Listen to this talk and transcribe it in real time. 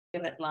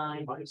Give it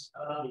live. Who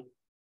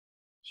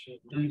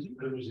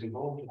was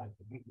involved? Right,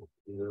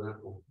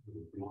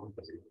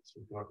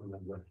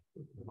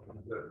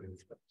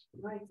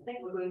 I think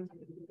we're going to.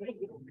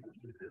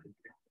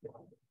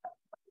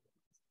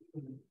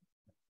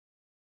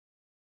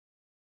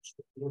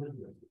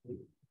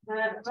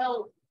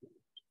 Well,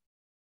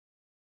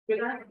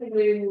 good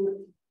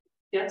afternoon.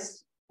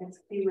 Yes, it's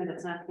a few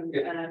minutes after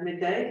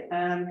midday.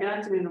 Good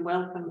afternoon and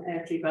welcome,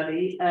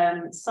 everybody.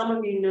 Some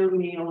of you know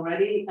me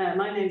already.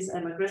 My name is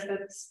Emma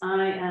Griffiths.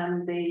 I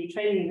am the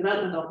Training and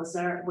Development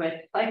Officer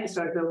with Life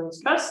Historic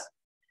Buildings Trust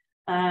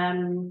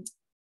on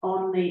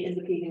the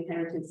Inverkeithing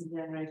Heritage and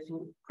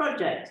Generation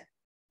Project.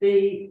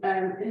 The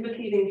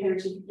Inverkeithing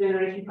Heritage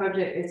Generation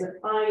Project is a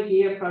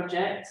 5-year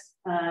project.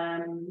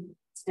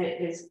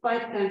 It is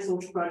 5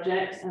 councils'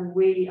 project, and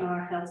we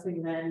are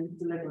helping them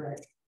deliver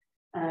it.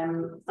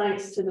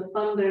 Thanks to the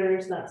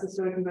funders, that's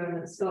Historic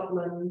Environment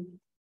Scotland,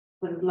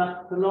 the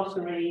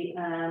lottery,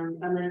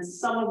 and then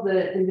some of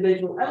the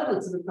individual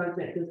elements of the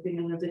project has been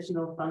an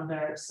additional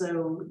funder.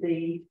 So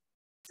the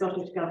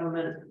Scottish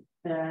Government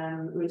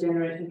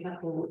Regeneration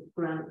Capital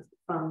Grant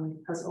Fund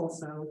has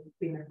also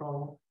been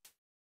involved.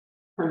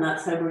 And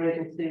that's how we're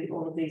able to do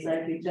all of these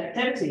outreach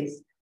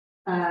activities.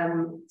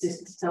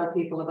 Just to tell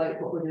people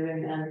about what we're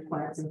doing and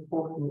why it's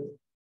important.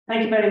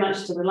 Thank you very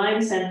much to the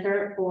Lime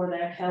Centre for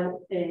their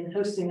help in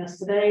hosting us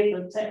today, for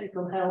the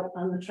technical help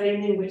and the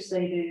training which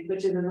they do,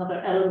 which is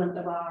another element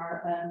of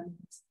our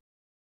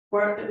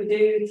work that we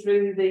do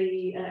through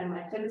the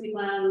activity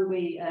plan.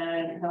 We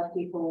help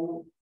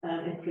people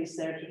increase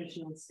their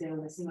traditional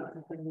skills, and that's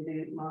something we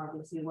do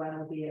marvellously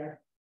well here.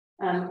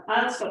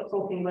 I'll stop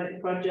talking about the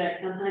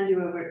project and hand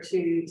you over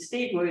to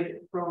Steve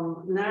Wood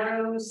from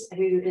Narrows,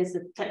 who is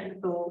the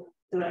Technical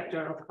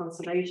Director of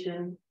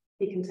Conservation.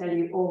 He can tell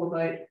you all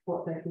about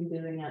what they've been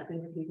doing at the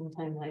Inverkeithing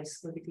Town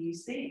House. Over to you,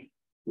 Steve.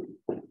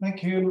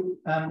 Thank you.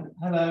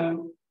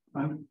 Hello.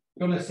 I'm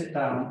going to sit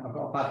down. I've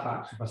got a bad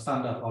back, so if I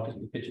stand up, I'll just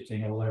be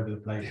fidgeting all over the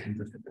place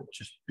and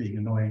just being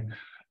annoying.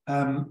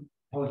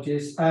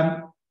 Apologies.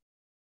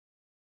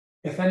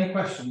 If any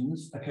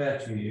questions occur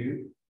to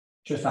you,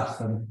 just ask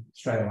them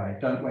straight away.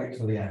 Don't wait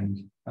till the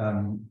end.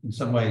 In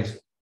some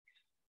ways,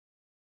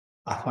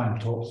 I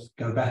find talks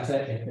go better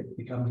if it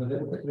becomes a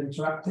little bit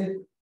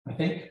interactive, I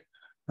think.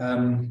 So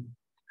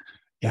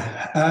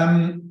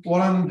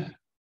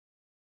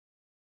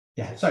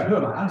who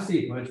am I? I'm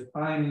Steve Wood.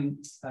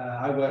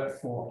 I work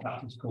for a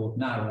practice called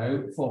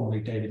Narro, formerly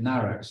David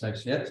Narro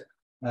Associates.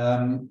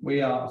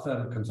 We are a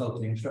firm of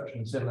consulting, structural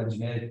and civil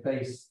engineers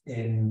based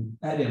in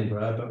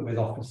Edinburgh, but with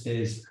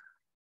offices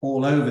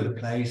all over the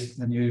place.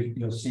 And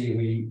you'll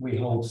see we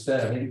hold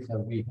sterling, so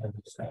we have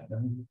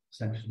them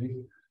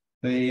essentially.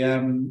 We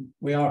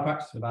are a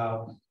practice of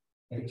about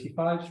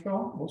 85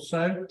 strong or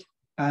so.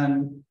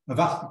 And a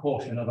vast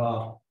proportion of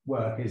our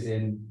work is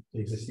in the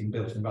existing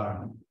built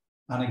environment.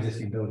 An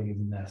existing building is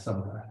in there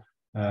somewhere.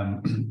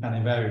 And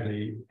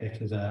invariably,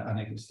 it is an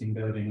existing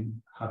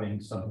building having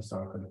some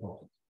historical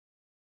importance.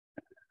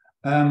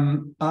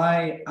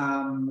 I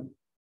am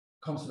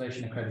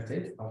conservation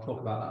accredited. I'll talk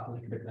about that a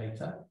little bit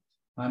later.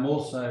 I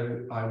was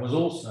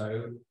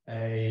also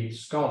a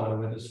scholar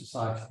with the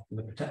Society for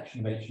the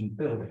Protection of Ancient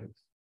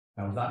Buildings.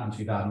 I was that in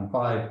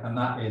 2005, and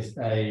that is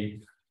a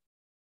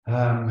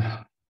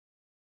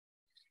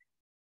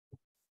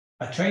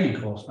training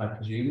course, I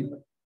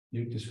presume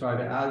you describe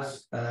it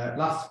as.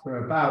 Lasts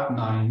for about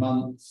 9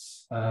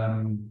 months,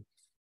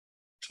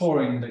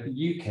 touring the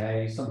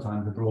UK,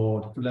 sometimes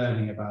abroad,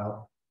 learning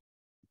about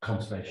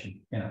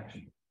conservation in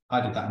action.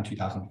 I did that in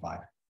 2005.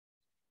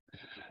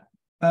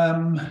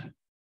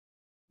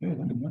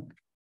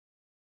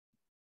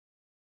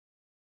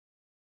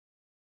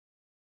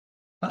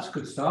 That's a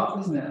good start,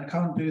 isn't it? I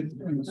can't do it.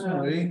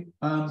 Sorry.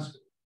 I'll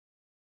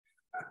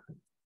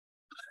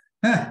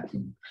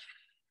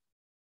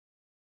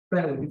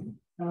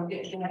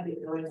get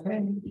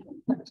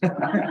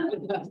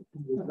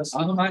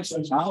I'm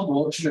actually I'll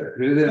watch it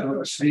really.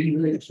 I've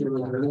seen it for a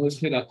little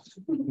kid. That's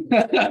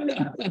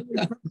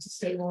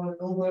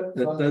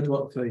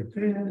what they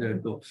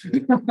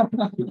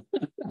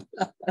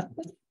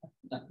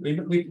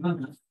we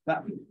planned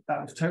that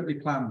was totally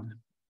planned.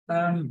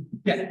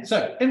 So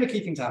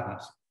Inverkeithing Town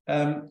House.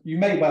 You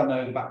may well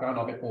know the background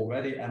of it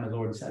already. Emma's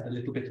already said a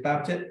little bit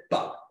about it,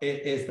 but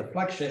it is the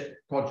flagship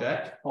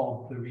project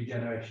of the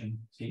regeneration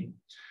scheme.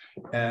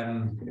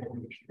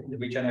 The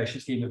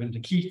regeneration scheme of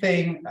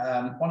Inverkeithing,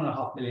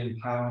 £1.5 million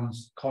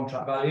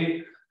contract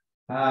value,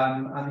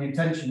 and the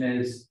intention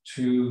is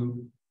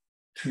to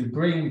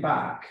bring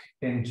back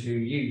into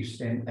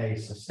use in a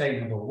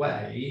sustainable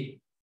way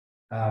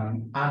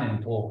an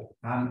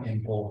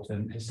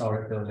important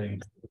historic building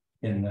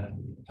in the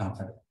town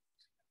centre.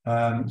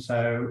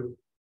 So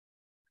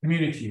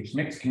community use,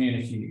 mixed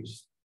community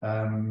use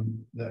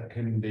that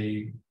can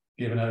be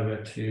given over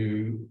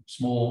to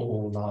small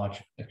or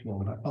large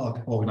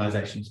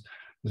organisations.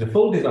 There's a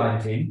full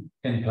design team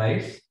in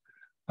place,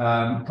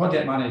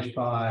 project managed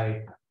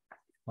by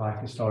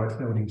Historic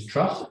Buildings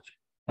Trust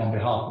on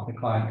behalf of the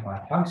client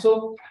by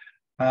council.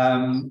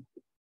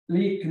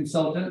 lead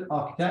consultant,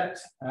 architect,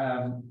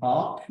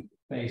 ARC,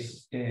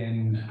 based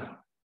in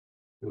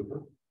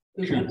Cooper.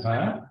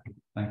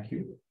 Thank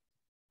you.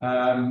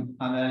 And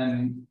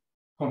then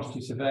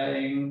quantity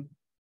surveying,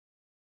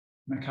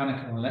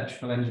 mechanical and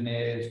electrical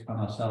engineers, and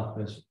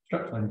ourselves as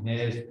structural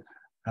engineers,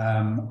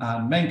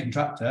 and main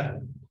contractor,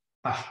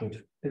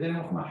 Ashford. Is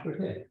anyone from Ashford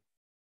here?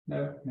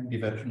 No, maybe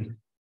virtually.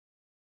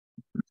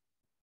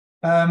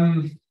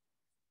 Now,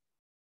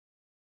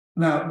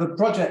 the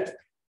project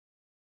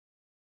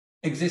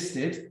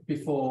existed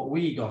before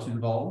we got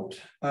involved.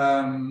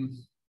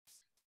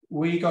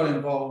 We got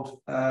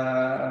involved,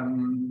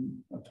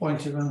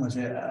 appointed, when was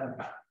it?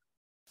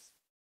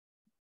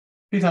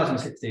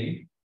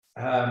 2016,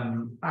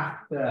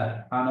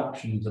 after an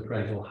options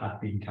appraisal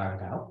had been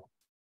carried out.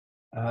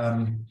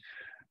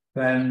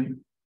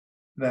 Then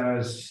there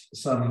was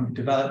some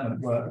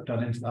development work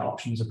done into that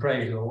options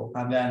appraisal,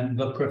 and then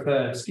the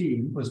preferred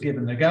scheme was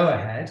given the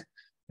go-ahead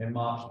in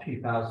March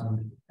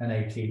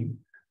 2018.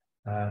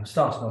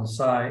 Started on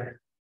site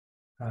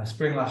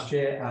spring last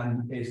year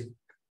and is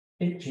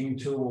inching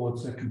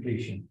towards a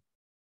completion.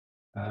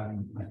 I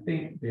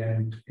think the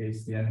end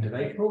is the end of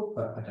April,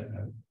 but I don't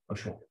know for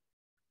sure.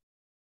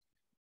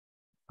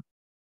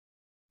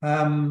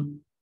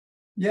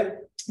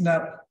 Yep.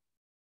 Now,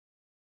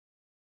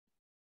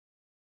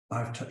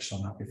 I've touched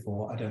on that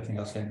before. I don't think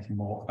I'll say anything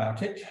more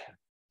about it.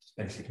 It's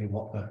basically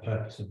what the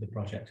purpose of the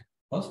project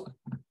was.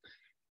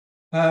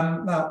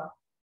 Now,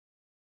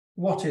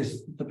 what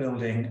is the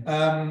building?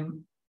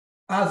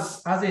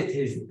 As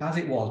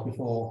it was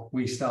before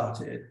we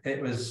started,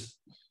 it was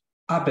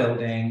a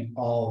building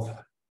of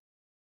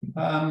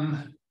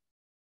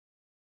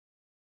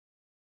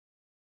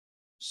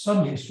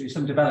some history,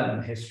 some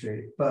development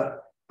history,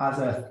 but as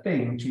a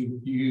thing to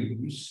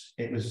use,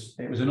 it was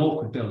an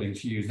awkward building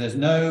to use. There's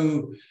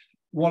no,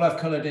 what I've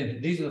coloured in,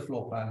 these are the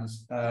floor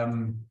plans,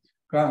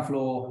 ground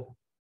floor,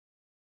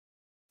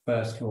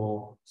 first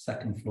floor,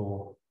 second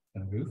floor,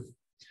 and roof.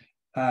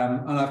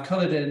 And I've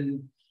coloured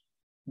in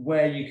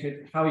where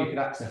how you could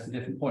access the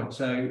different points.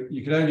 So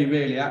you could only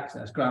really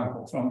access ground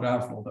floor from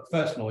ground floor, but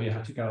first floor you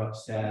had to go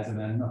upstairs and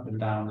then up and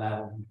down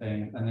level and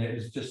things. And it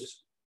was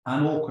just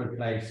an awkward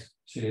place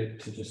to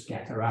just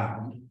get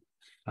around.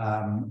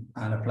 And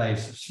a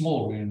place of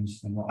small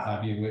rooms and what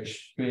have you,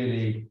 which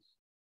really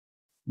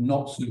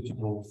not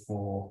suitable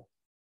for,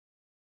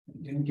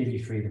 it didn't give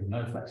you freedom,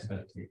 no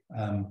flexibility.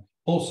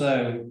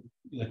 Also,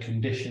 the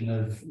condition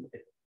of,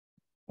 it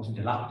wasn't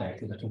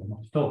dilapidated at all,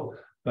 not at all,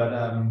 but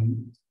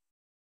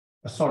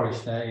a sorry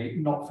stay,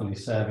 not fully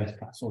serviced,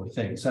 that sort of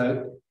thing.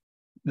 So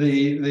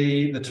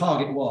the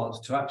target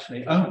was to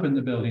actually open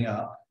the building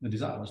up, the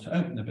desire was to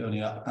open the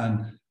building up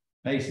and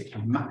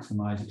basically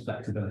maximize its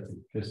flexibility,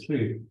 because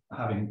through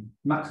having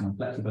maximum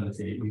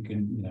flexibility, you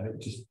can, it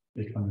just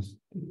becomes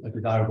a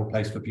desirable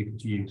place for people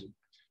to use.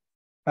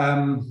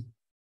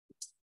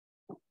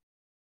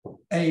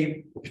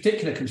 A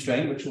particular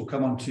constraint, which we'll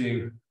come on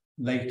to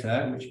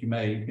later, which you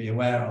may be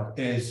aware of,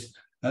 is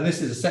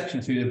this is a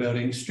section through the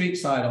building, street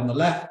side on the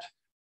left,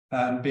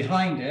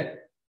 behind it,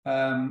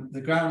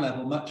 the ground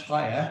level much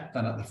higher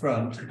than at the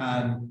front,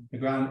 and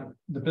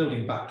the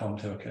building backed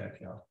onto a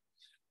kirkyard.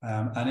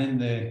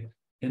 And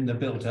in the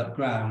built-up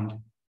ground,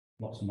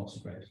 lots and lots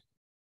of graves.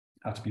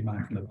 Have to be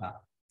mindful of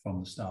that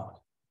from the start.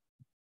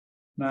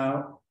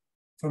 Now,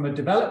 from a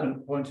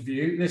development point of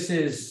view, this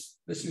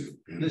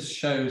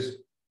shows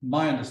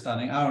my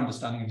understanding, our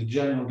understanding of the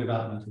general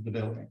development of the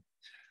building.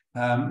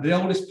 The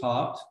oldest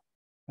part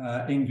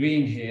in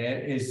green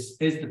here is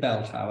the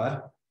bell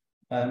tower,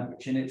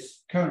 which in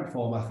its current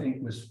form, I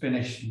think, was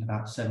finished in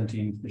about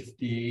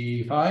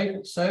 1755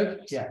 or so.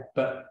 Yeah,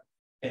 but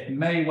it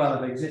may well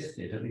have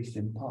existed, at least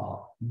in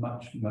part,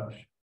 much,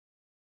 much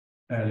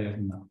earlier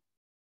than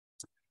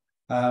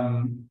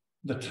that.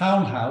 The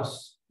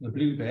townhouse, the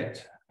blue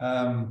bit,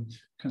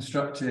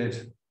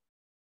 constructed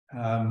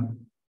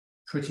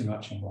pretty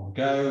much in one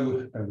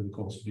go over the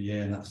course of the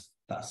year, and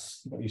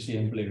that's what you see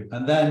in blue.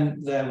 And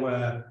then there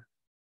were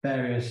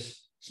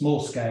various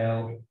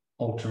small-scale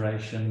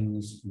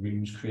alterations,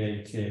 rooms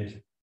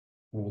created,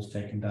 walls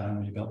taken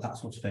down, rebuilt, that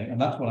sort of thing,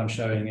 and that's what I'm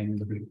showing in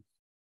the blue.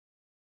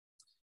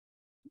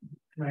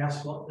 Can I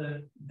ask what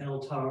the bell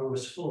tower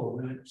was for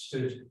when it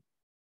stood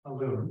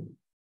alone,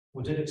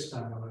 or did it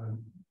stand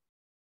alone?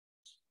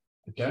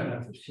 I don't know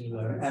if it's still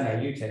there.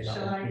 Emma, you take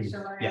that one.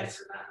 Shall I yes.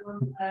 answer that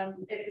one?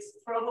 It was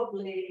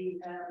probably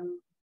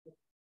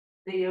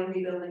the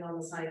only building on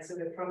the site, so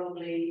it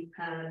probably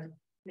had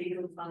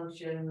legal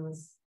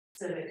functions,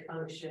 civic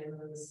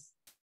functions,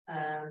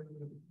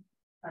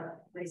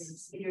 basic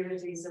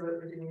security, so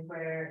it would be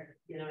where,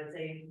 if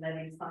they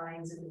levied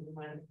fines, it would be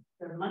when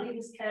the money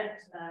was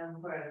kept,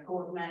 where a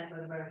court met,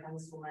 where a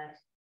council met.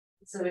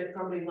 So it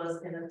probably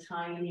was in a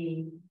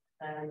tiny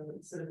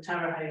sort of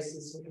tower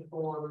houses to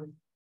perform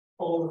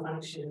all the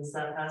functions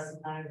that as the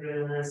town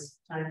grew and as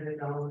time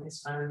moved on,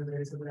 expanded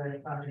into the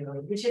project,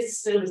 which is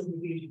still a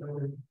huge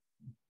building.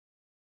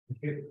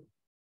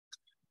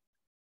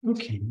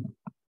 Okay.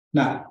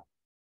 Now,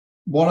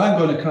 what I'm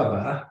going to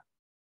cover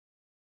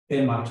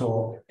in my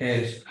talk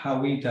is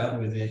how we dealt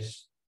with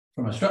this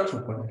from a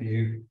structural point of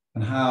view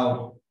and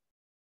how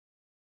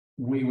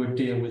we would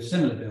deal with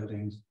similar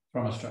buildings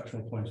from a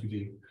structural point of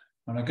view.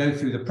 When I go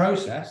through the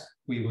process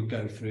we would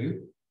go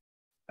through,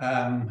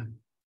 I'm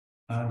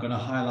going to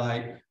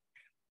highlight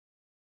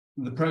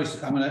the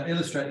process. I'm going to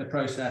illustrate the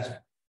process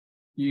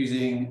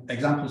using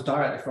examples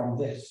directly from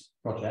this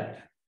project,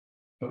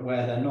 but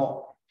where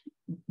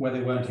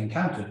they weren't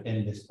encountered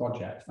in this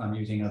project, I'm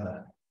using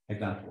other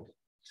examples.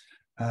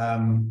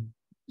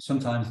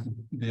 Sometimes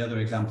the other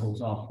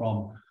examples are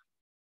from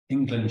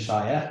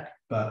Englandshire,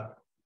 but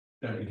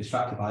don't be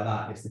distracted by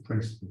that. It's the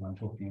principle I'm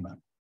talking about.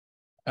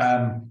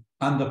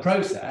 And the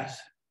process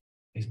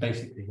is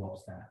basically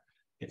what's there.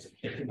 It's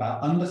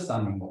about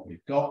understanding what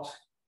we've got.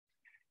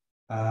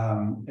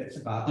 It's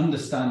about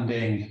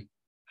understanding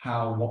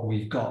how what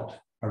we've got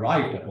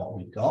arrived at what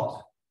we've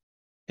got.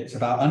 It's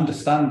about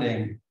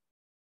understanding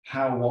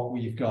how what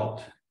we've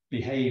got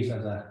behaves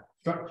as a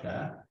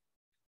structure.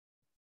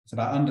 It's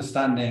about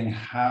understanding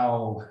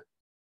how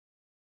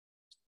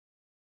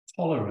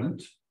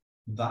tolerant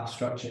that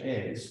structure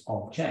is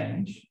of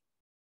change.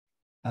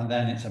 And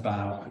then it's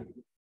about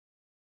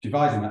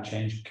devising that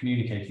change,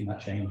 communicating that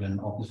change, and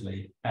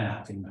obviously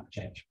enacting that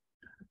change.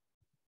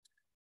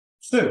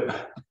 So,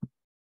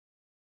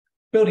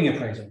 building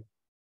appraisal.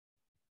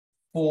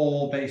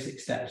 4 basic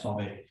steps of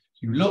it.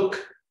 You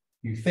look,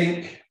 you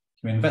think,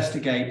 you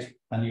investigate,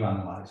 and you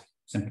analyse.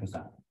 Simple as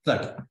that.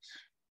 So,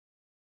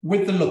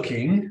 with the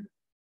looking,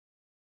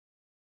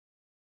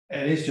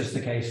 it is just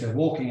a case of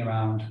walking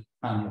around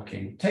and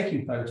looking,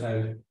 taking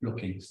photos,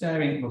 looking,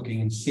 staring,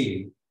 looking, and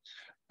seeing.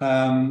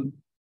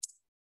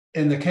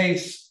 In the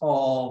case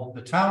of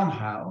the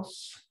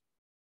townhouse,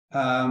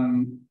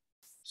 some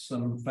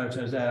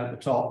photos there at the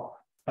top.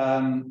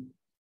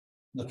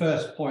 The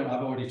first point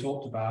I've already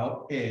talked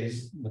about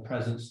is the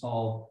presence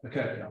of the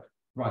kirkyard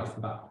right at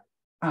the back,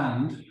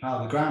 and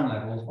how the ground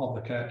levels of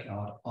the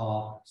kirkyard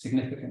are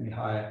significantly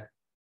higher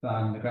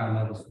than the ground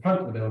levels at the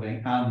front of the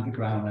building and the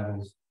ground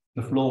levels,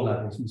 the floor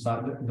levels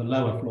inside, the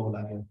lower floor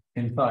level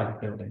inside the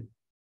building.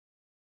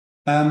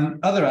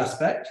 Other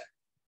aspect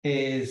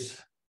is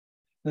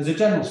there's a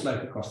general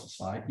slope across the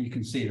site. You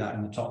can see that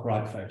in the top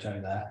right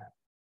photo there.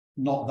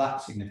 Not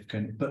that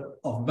significant, but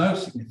of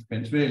most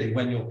significance really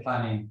when you're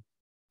planning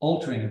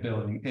altering a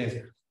building is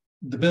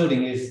the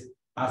building is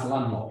as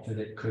landlocked as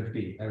it could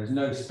be. There is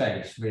no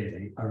space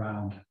really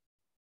around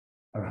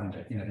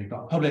it. You know, you've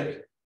got a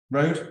public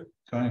road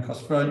going across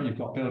the front, you've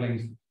got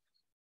buildings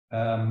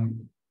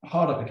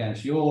hard up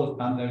against yours,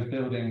 and those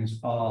buildings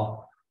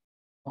are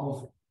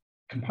of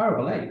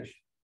comparable age,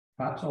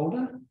 perhaps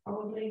older,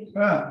 probably.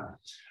 Yeah.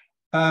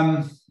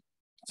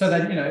 So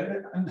then, you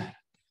know,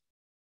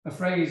 a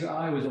phrase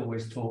I was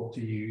always taught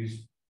to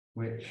use,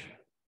 which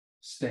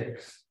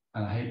sticks,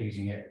 and I hate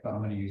using it, but I'm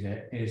going to use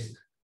it, is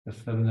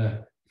from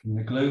the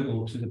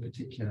global to the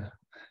particular.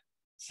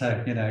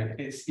 So, you know,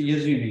 you're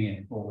zooming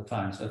in all the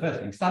time. So the first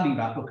thing, standing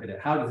back, look at it.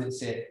 How does it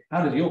sit?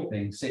 How does your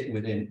thing sit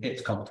within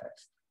its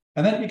context?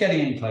 And then you're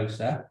getting in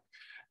closer.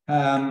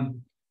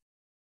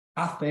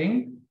 Our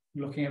thing,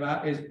 looking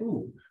about, is,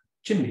 ooh,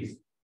 chimneys.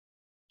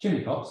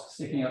 Chimney pots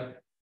sticking up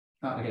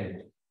out the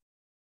gable.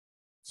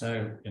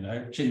 So, you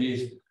know,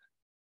 chimneys, you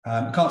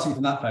can't see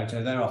from that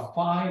photo, there are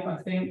 5, I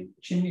think,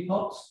 chimney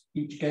pots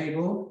each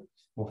gable.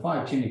 Well,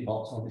 5 chimney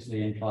pots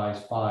obviously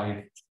implies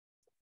 5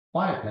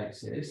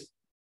 fireplaces,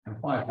 and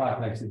 5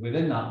 fireplaces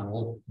within that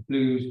wall. The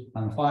blues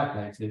and the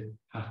fireplaces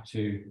have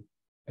to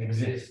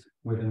exist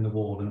within the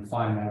wall and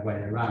find their way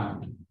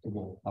around the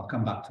wall. I'll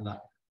come back to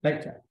that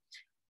later.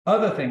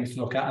 Other things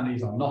to look at, and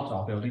these are not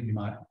our building, you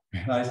might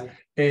realise,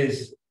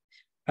 is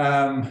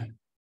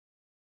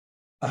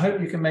I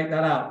hope you can make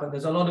that out, but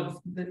there's a lot of,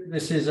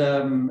 this is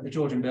a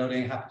Georgian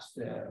building,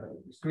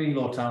 it's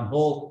Greenlaw Town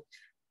Hall,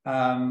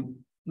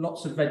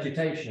 lots of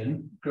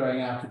vegetation growing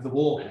out of the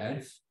wall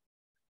heads.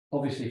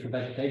 Obviously for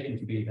vegetation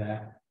to be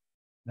there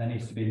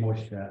needs to be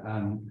moisture,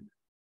 and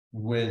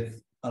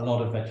with a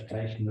lot of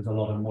vegetation, there's a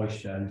lot of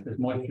moisture, and if there's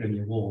moisture in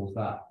your walls,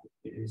 that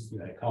is, you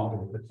know, it can't be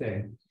a good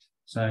thing.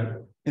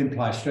 So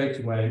implies straight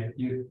away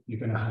you're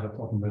going to have a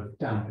problem with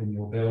damp in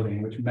your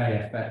building, which may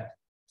affect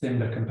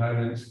timber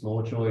components,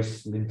 floor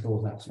joists,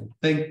 lintels, that sort of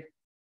thing.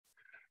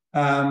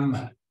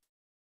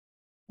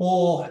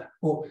 Or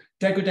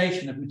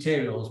degradation of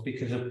materials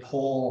because of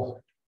poor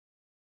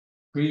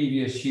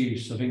previous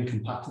use of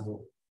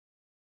incompatible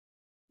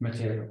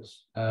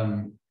materials.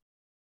 Modern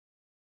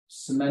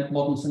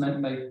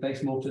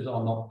cement-based mortars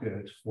are not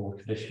good for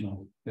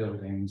traditional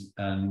buildings,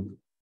 and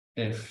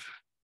if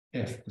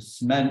the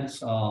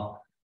cements are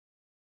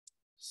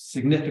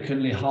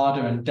significantly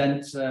harder and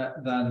denser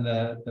than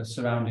the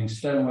surrounding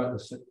stonework,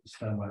 the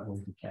stonework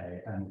will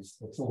decay, and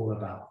it's all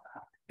about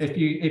that.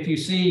 If you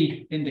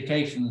see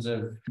indications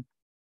of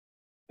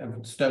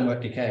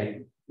stonework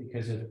decay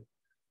because of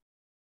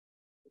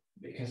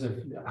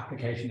the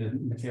application of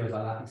materials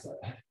like that, it's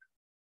like,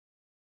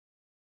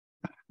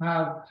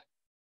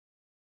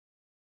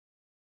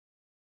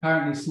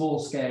 apparently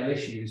small-scale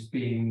issues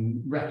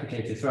being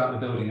replicated throughout the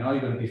building. Are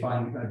you going to be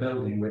finding a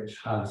building which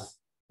has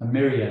a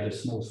myriad of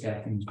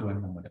small-scale things going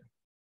on with it?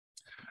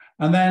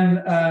 And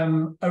then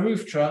a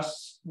roof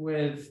truss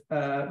with,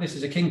 this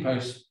is a king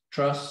post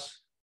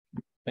truss,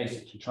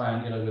 basically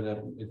triangular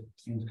with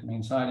things coming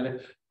inside of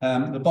it.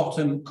 The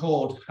bottom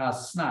cord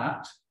has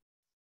snapped.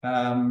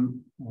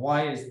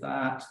 Why is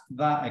that?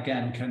 That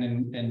again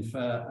can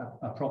infer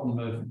a problem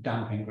of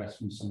damp ingress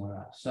from somewhere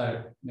else.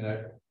 So, you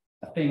know,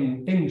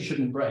 things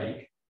shouldn't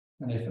break.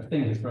 And if a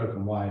thing is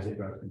broken, why is it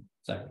broken?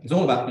 So it's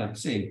all about, you know,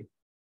 seeing.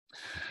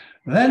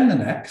 Then the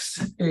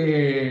next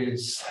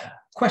is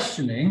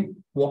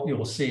questioning what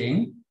you're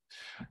seeing.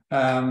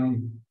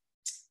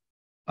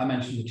 I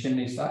mentioned the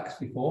chimney stacks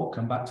before,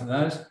 come back to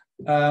those.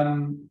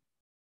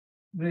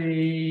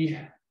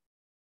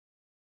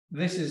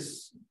 This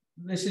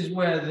is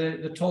where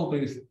the toll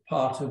booth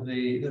part of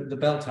the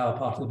bell tower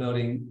part of the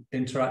building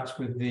interacts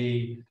with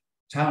the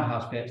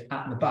townhouse bit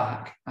at the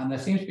back, and there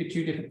seems to be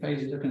two different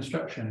phases of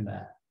construction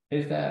there.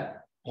 Is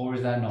there or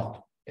is there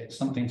not? It's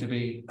something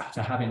to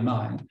have in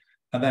mind.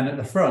 And then at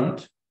the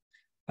front,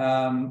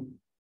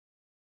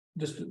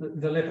 just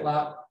the little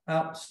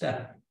out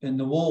step in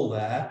the wall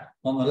there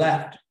on the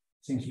left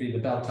seems to be the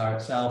bell tower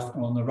itself,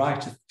 and on the right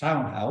is the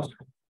townhouse.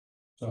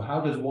 So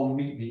how does one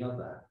meet the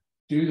other?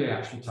 Do they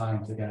actually tie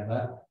them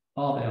together?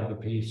 Are they of a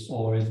piece,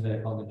 or are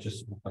they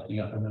just putting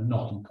up and they're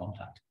not in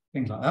contact?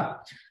 Things like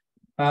that.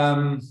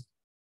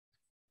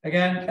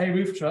 Again, a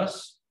roof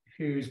truss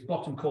whose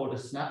bottom cord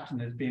has snapped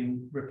and has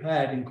been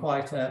repaired in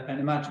quite an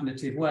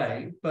imaginative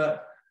way,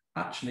 but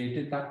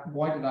actually,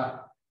 why did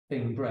that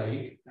thing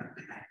break?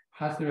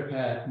 Has the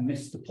repair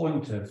missed the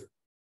point of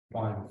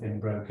why the thing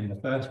broke in the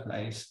first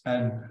place?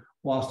 And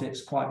whilst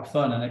it's quite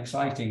fun and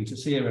exciting to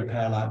see a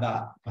repair like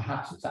that,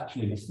 perhaps it's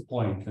actually missed the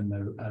point and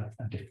a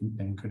different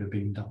thing could have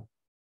been done.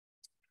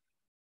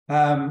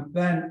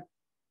 Then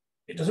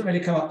it doesn't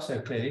really come up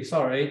so clearly,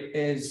 sorry,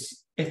 is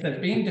if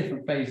there's been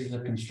different phases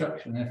of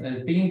construction, if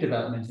there's been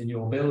development in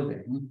your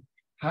building,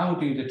 how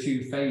do the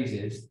two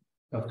phases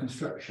of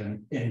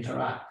construction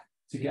interact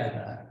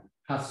together?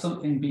 Has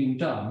something been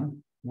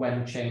done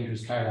when change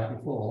was carried out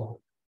before,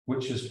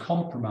 which has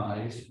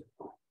compromised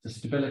the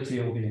stability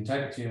or the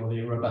integrity or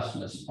the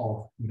robustness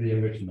of the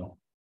original?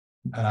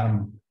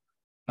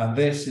 And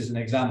this is an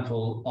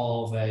example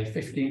of a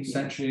 15th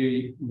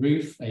century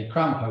roof, a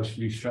crown post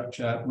roof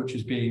structure, which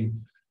has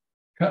been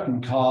cut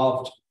and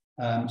carved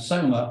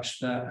so much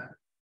that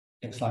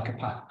it's like a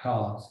pack of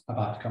cards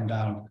about to come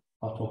down.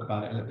 I'll talk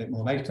about it a little bit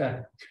more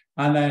later.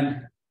 And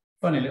then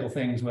funny little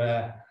things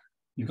where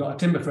you've got a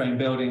timber frame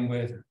building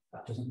with,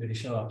 that doesn't really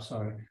show up,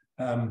 sorry,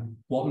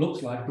 what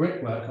looks like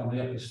brickwork on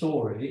the upper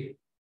story.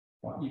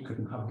 Well, you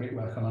couldn't have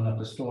brickwork on an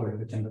upper story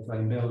of a timber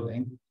frame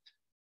building.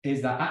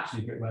 Is that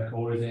actually brickwork,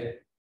 or is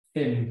it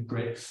thin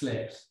brick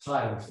slips,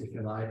 tiles, if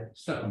you like,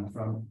 stuck on the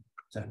front?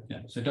 So, yeah,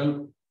 so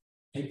don't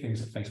take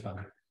things at face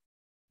value.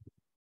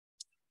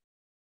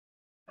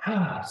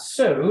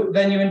 So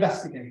then you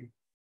investigate.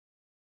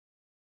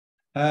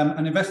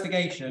 An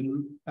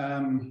investigation,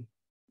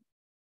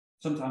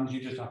 sometimes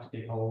you just have to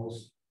dig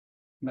holes,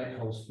 make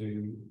holes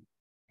through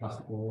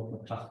plastic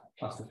wall,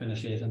 plastic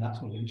finishes and that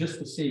sort of thing, just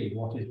to see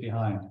what is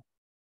behind.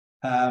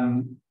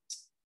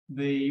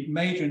 The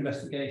major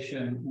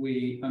investigation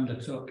we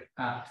undertook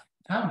at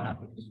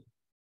townhouses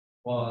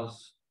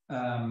was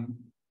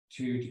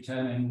to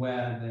determine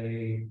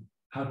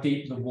how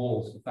deep the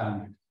walls were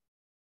found.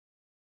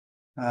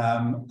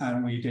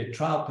 And we did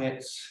trial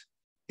pits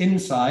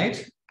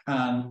inside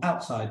and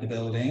outside the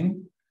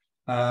building.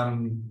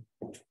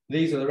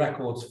 These are the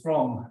records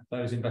from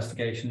those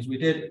investigations. We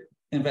did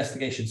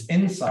investigations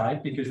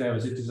inside because there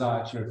was a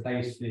desire to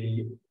replace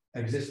the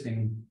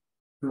existing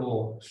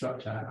floor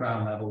structure at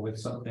ground level with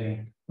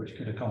something which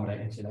could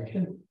accommodate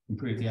insulation,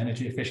 improve the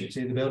energy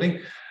efficiency of the building.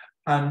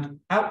 And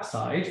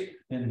outside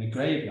in the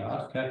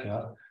graveyard,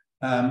 kirkyard,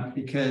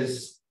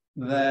 because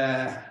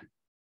there,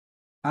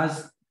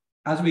 as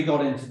we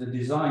got into the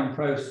design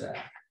process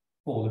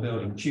for the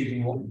building,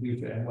 choosing what we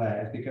do and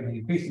where, it's becoming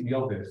increasingly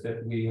obvious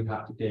that we would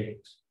have to dig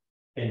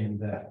in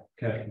the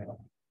kirkyard.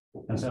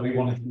 And so we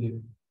wanted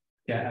to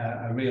get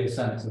a real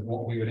sense of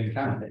what we would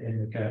encounter in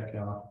the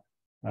kirkyard,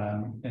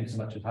 in so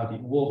much as how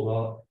deep the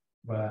walls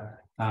were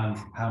and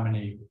how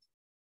many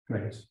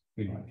graves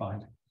we might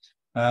find.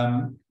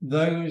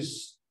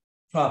 Those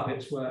trial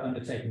pits were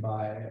undertaken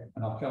by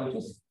an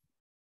archaeologist,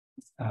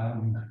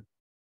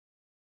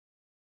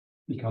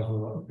 because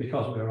we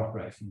were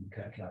operating in the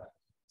kirkyard,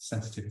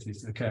 sensitivities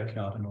to the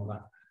kirkyard and all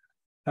that.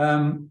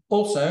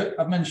 Also,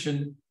 I've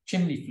mentioned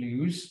chimney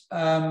flues.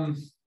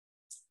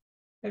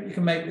 Maybe you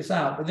can make this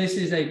out, but this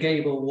is a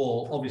gable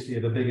wall, obviously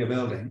of a bigger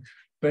building,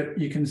 but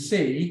you can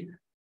see,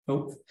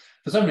 for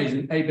some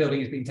reason, a building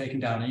has been taken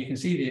down and you can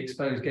see the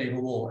exposed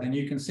gable wall and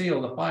you can see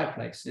all the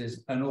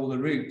fireplaces and all the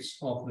roots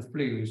of the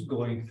flues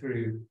going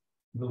through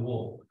the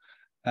wall.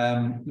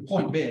 The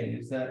point being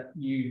is that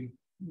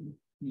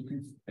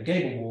a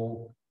gable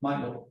wall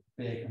might look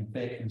big and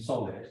thick and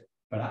solid,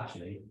 but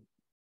actually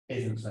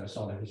isn't so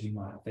solid as you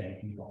might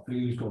think, and you've got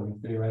flues going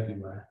through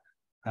everywhere,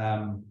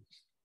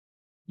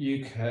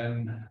 you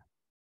can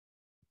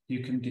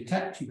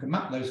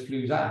map those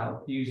flues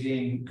out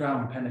using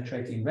ground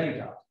penetrating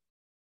radar.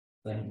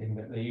 Same thing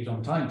that they use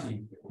on time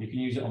team. You can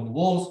use it on the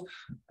walls.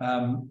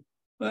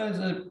 There's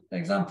an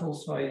example,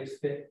 sorry, it's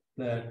fit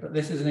there, but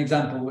this is an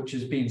example which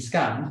has been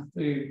scanned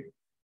through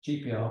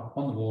GPR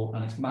on the wall,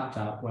 and it's mapped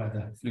out where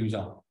the flues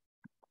are.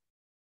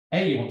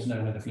 A, you want to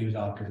know where the flues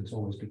are because it's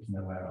always good to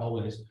know where a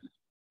hole is.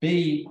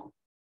 B,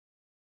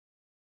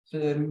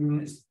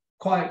 it's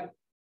quite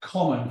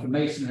common for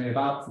masonry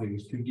about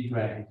flues to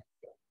degrade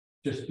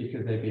just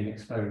because they've been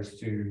exposed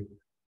to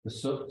the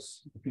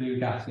soots, the flue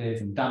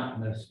gases and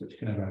dampness, which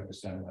can erode the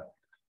stonework.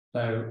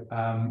 So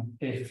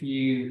if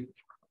you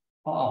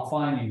are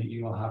finding that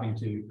you are having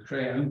to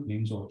create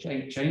openings or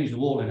change the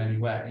wall in any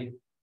way,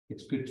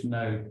 it's good to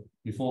know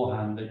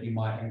beforehand that you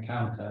might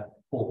encounter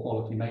poor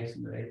quality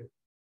masonry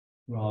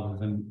rather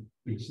than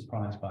be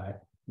surprised by it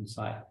in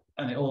sight.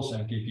 And it also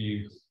gives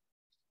you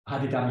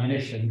added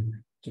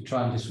ammunition to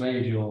try and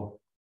dissuade your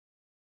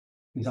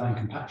design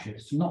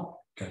compatriots to not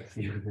go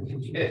through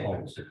the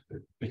holes,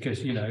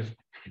 because you know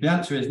the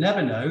answer is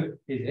never no,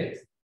 is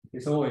it?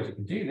 It's always you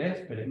can do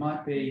this, but it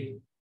might be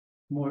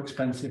more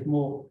expensive,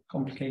 more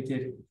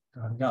complicated.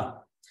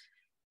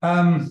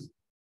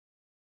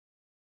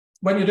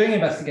 When you're doing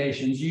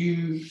investigations,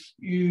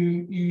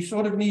 you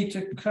sort of need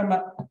to come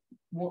at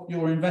what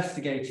you're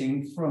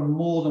investigating from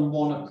more than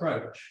one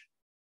approach,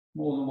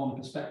 more than one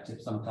perspective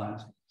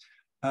sometimes.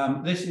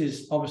 This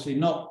is obviously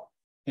not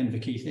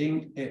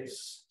Inverkeithing,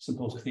 it's St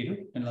Paul's Cathedral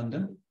in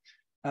London.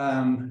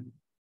 And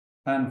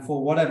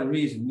for whatever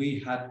reason, we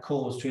had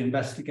cause to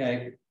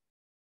investigate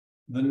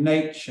the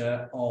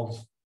nature of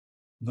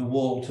the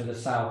wall to the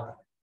south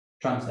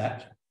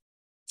transept.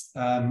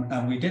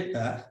 And we did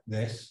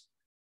this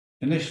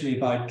initially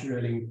by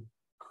drilling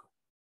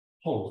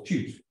holes,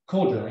 tubes,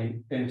 core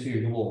drilling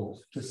into the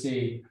walls to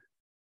see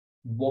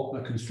what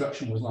the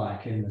construction was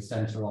like in the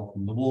centre of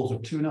them. The walls are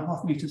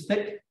 2.5 meters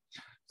thick.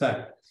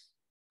 So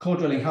core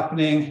drilling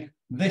happening.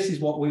 This is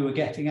what we were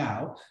getting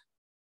out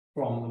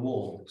from the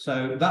wall.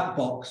 So that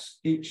box,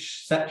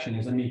 each section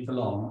is 1 meter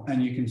long,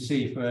 and you can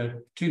see for a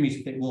 2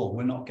 meter thick wall,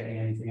 we're not getting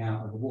anything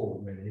out of the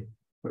wall really,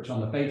 which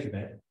on the face of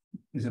it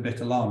is a bit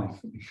alarming.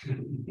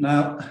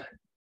 Now,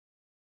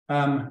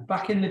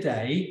 back in the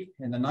day,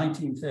 in the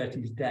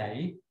 1930s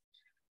day,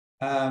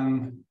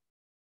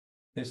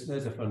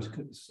 there's a front of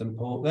St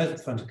Paul, there's the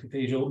front of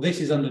Cathedral. This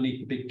is underneath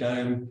the big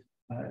dome.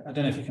 I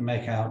don't know if you can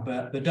make out,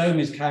 but the dome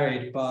is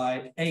carried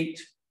by 8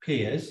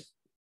 piers.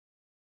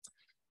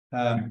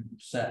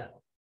 Set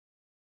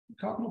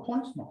cardinal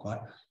points, not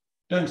quite.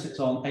 Dome sits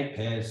on 8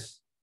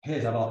 piers.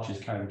 Piers have arches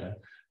carried down.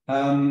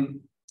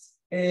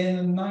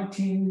 In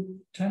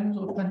 1910s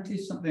or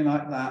 20s, something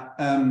like that,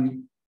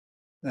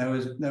 there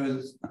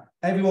was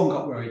everyone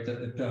got worried that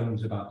the dome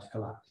was about to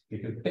collapse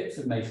because bits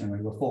of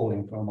masonry were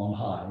falling from on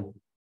high,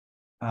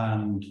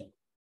 and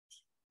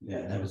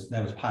yeah, there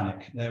was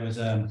panic. There was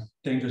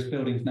dangerous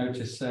buildings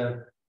notice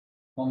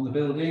on the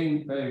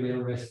building, very real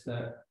risk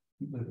that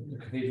the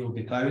cathedral would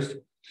be closed.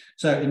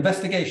 So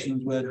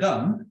investigations were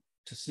done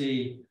to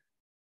see,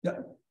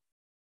 the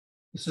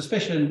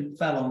suspicion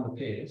fell on the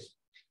piers,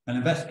 and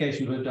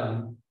investigations were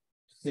done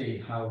to see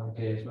how the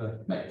piers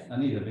were made.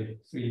 And these are big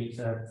 3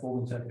 meter,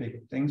 4 meter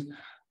big things.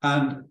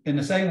 And in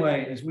the same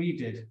way as we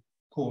did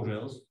core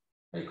drills,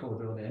 they core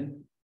drilled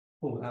in,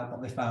 pulled out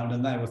what they found,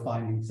 and they were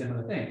finding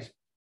similar things.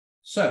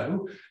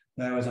 So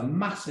there was a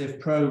massive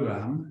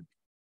program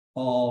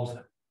of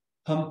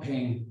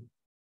pumping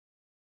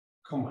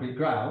concrete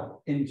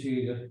grout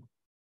into the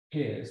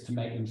piers to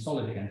make them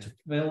solid again, to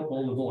fill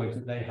all the voids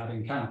that they had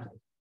encountered.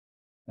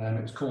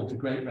 It was called the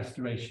Great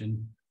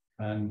Restoration,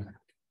 and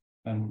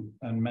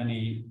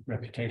many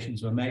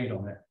reputations were made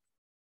on it.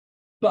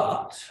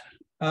 But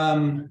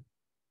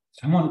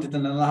someone did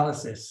an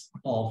analysis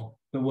of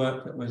the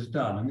work that was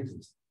done, and this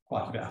is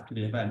quite a bit after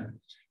the event,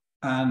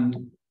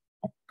 and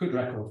good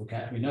records were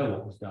kept, we know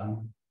what was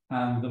done,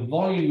 and the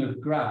volume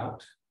of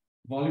grout,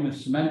 volume of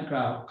cement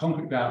grout,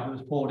 concrete grout that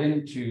was poured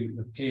into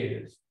the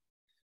piers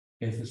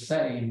is the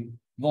same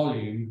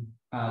volume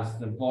as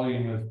the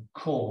volume of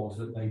cores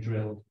that they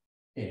drilled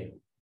in.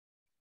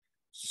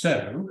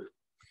 So,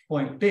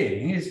 point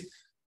being is,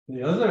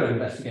 the other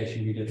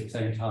investigation we did at the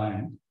same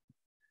time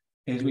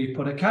is we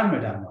put a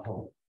camera down the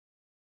hole.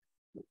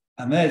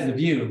 And there's the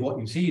view of what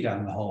you see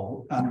down the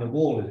hole, and the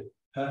wall is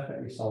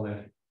perfectly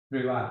solid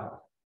throughout.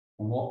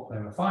 And what they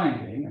were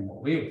finding, and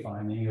what we were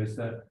finding, is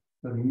that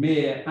the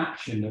mere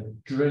action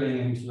of drilling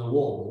into the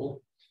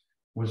wall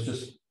was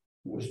just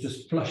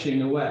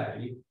flushing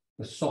away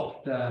the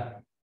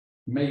softer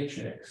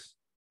matrix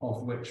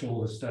of which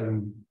all the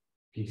stone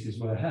pieces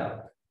were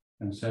held.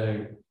 And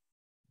so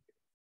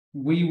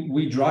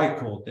we dry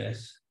cored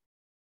this,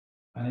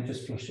 and it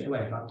just flushed it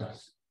away like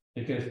dust,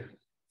 because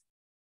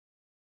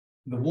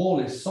the wall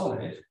is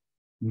solid.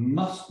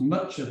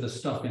 Much of the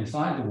stuff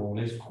inside the wall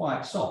is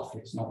quite soft.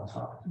 It's not as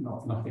hard,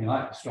 nothing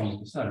like as strong as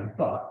the stone,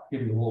 but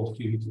given the wall's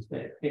 2 meters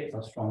thick, it's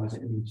as strong as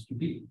it needs to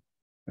be.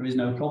 there is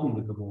no problem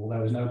with the wall,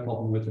 there was no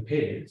problem with the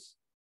piers.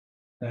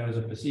 There was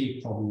a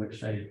perceived problem which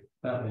they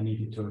felt they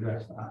needed to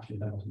address, but actually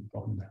there wasn't a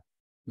problem there.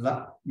 Does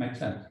that make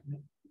sense?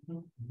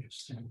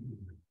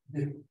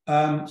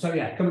 So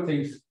yeah, come at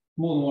things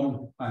more than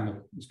one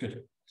angle. It's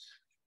good.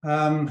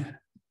 Now,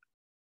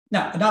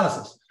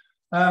 analysis.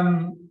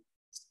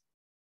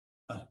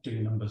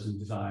 Doing numbers and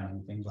design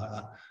and things like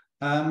that.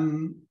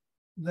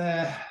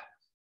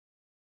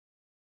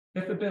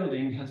 If a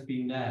building has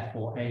been there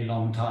for a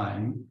long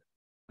time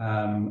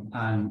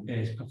and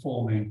is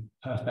performing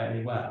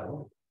perfectly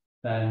well,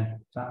 then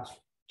that's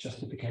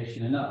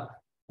justification enough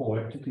for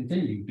it to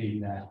continue being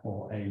there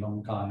for a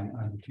long time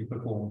and to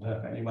perform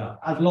perfectly well,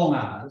 as long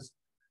as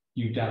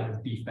you dealt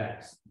with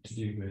defects to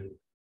do with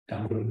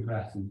damp and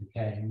stress and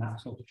decay and that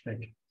sort of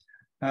thing.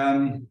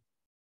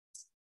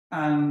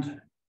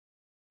 And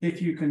if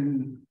you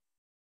can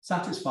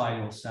satisfy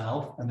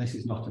yourself, and this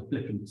is not a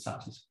flippant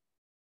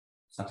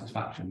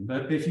satisfaction,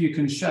 but if you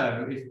can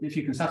show, if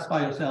you can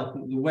satisfy yourself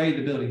that the way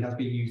the building has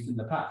been used in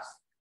the past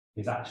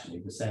is actually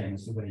the same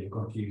as the way you're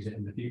going to use it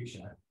in the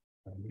future,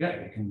 there you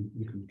go,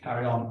 you can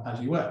carry on as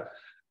you were.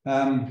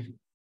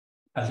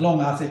 As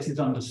long as it is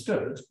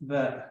understood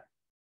that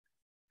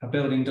a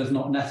building does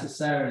not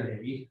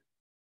necessarily,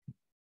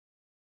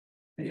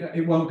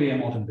 it won't be a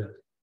modern building.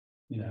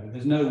 You know,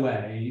 there's no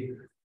way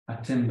a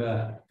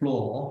timber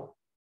floor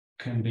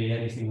can be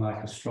anything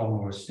like as strong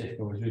or as stiff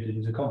or as rigid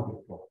as a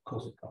concrete floor. Of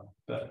course it can't,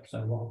 but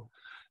so what?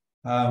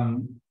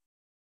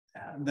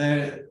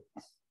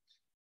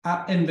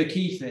 At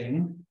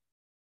Inverkeithing,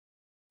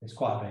 it's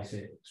quite a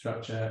basic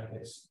structure.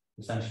 It's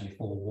essentially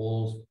 4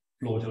 walls,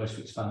 floor joists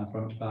which span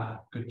front to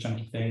back, good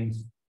chunky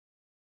things.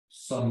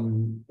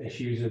 Some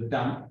issues of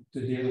damp to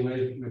deal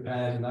with,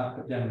 repairs and that,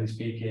 but generally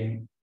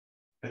speaking,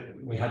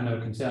 we had no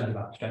concerns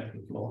about the strength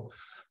of the floor.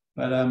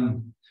 But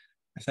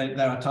I say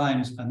there are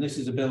times, and this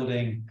is a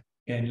building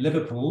in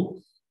Liverpool,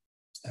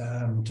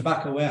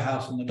 tobacco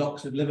warehouse on the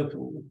docks of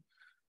Liverpool,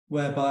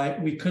 whereby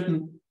we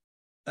couldn't,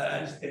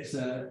 it's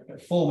a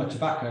former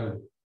tobacco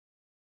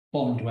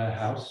bond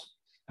warehouse,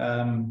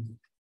 being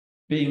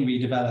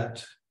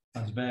redeveloped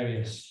as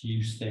various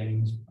use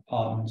things,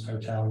 apartments,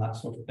 hotel, that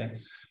sort of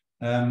thing.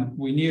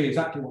 We knew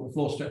exactly what the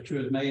floor structure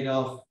was made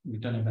of. We've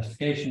done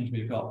investigations,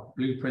 we've got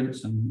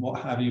blueprints and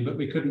what have you, but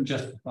we couldn't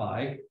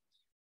justify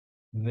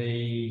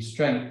the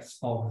strength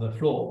of the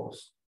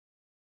floors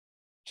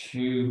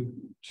to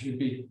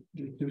be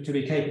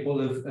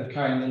capable of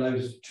carrying the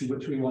loads to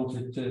which we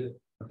wanted to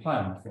apply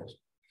on the floors.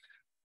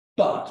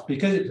 But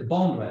because it's a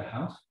bond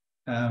warehouse,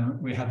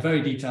 we had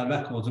very detailed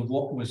records of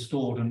what was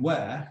stored and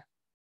where.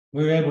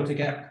 We were able to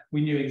get,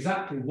 we knew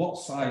exactly what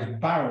size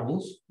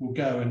barrels would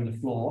go in the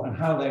floor and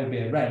how they would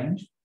be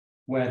arranged,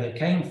 where they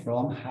came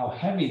from, how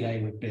heavy they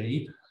would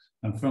be.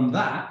 And from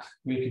that,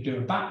 we could do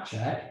a back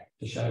check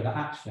to show that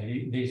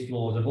actually these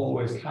floors have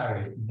always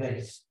carried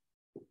this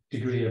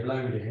degree of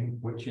loading,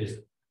 which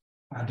is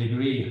a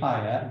degree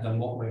higher than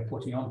what we're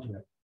putting onto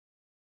it.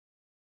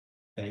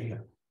 There you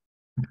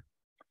go.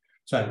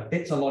 So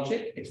it's a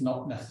logic. It's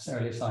not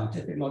necessarily a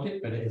scientific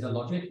logic, but it is a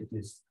logic. It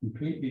is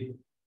completely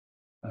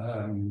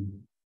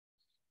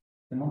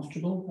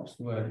demonstrable. What's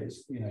the word?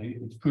 It's, you know,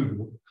 it's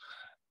provable.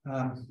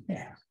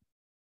 Yeah.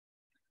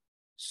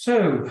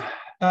 So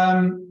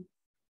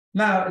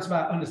now it's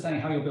about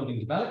understanding how your building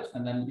developed,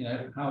 and then, you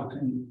know, how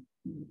can,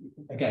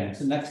 again, it's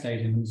the next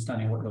stage in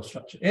understanding what your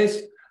structure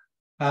is.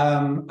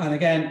 And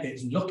again,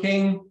 it's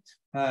looking,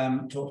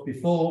 talked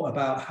before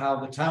about how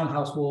the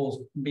townhouse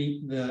walls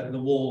meet the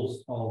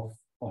walls of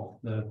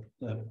the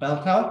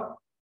bell tower.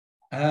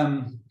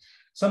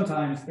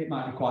 Sometimes it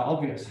might be quite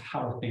obvious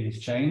how a thing has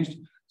changed.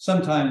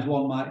 Sometimes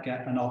one might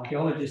get an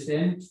archaeologist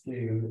in to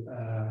do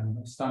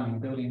a standing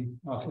building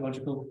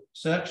archaeological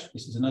search.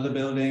 This is another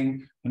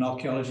building. An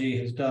archaeologist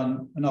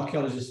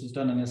has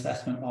done an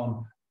assessment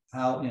on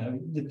how, you know,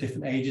 the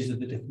different ages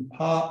of the different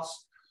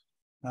parts.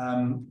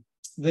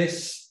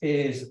 This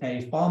is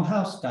a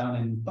farmhouse down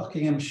in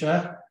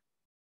Buckinghamshire.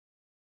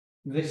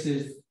 This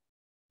is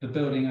the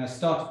building I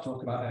started to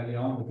talk about early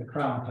on with the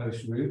crown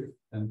post roof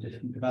and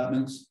different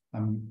developments.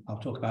 I'll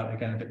talk about it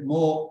again a bit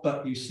more,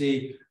 but you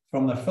see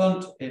from the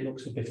front, it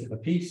looks a bit of a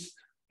piece,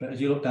 but as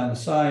you look down the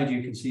side,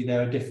 you can see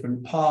there are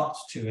different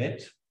parts to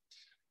it.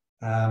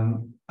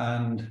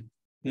 And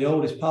the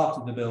oldest part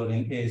of the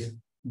building is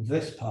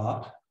this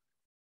part,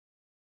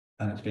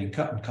 and it's been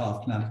cut and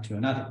carved and added to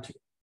and added to.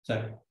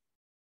 So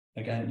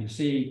again, you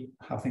see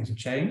how things have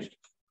changed.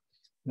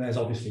 There's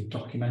obviously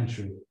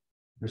documentary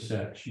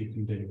research you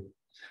can do.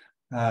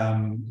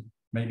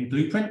 Maybe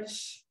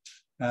blueprints,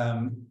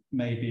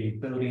 maybe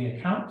building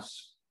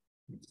accounts.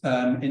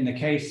 In the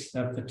case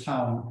of the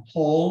town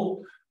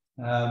hall,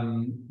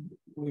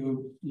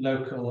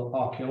 local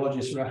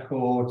archaeologist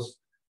records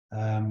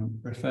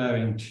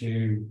referring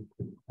to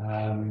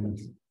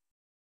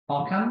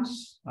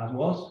Arcans, as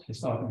was,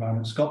 Historic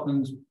Environment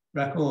Scotland's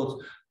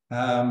records.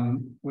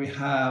 We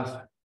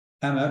have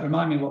Emma,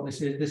 remind me what this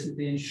is. This is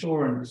the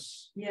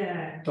insurance.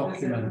 Yeah.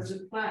 Document. There's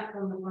a plaque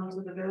on the front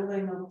of the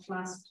building of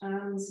class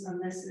plans, and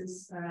this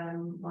is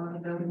one of the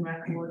building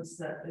records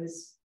that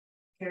is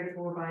cared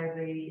for by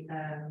the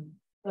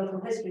Local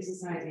History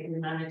Society, who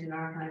manage an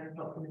archive of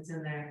documents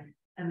in there.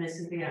 And this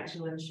is the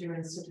actual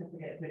insurance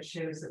certificate, which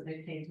shows that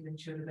they paid to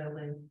insure the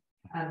building.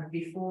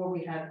 Before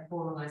we had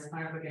formalised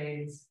fire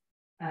brigades,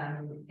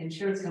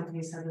 insurance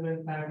companies had their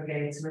own fire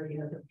brigades. So if you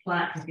had the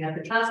plaque, if you had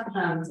the class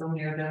plans on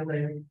your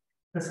building,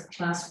 the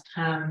class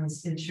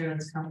plans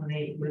insurance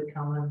company would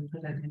come and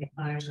put out any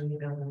fires on your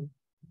building.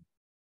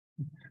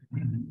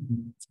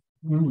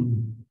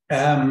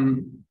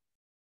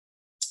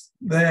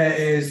 There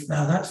is,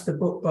 now that's the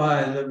book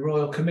by the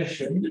Royal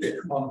Commission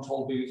on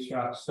toll booths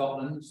throughout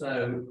Scotland.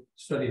 So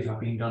studies have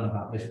been done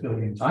about this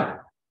building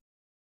type.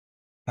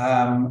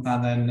 And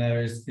then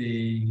there is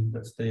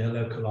that's the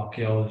local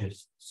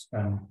archaeologists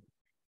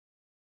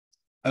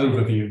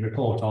overview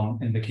report on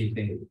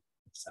Inverkeithing.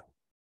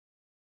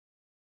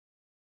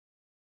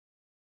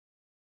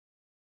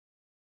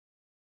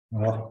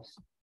 Oh,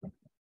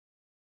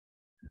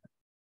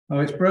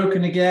 it's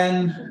broken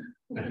again.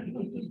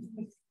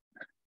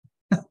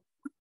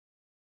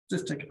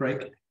 Just take a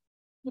break.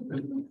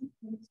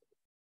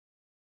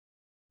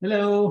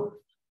 Hello.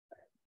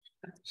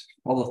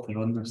 I'll have to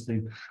run this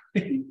thing.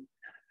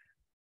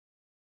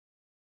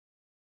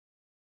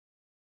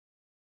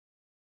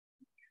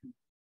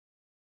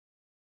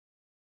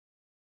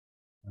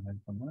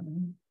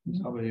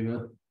 How about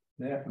you?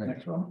 Yeah, Right.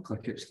 next one.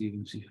 Click it,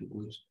 Stephen, see if it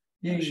goes.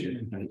 Yeah,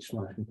 Right,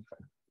 smashing.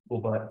 Go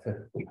back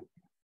to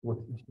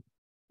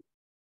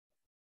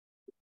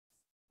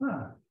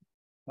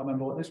I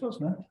remember what this was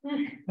now.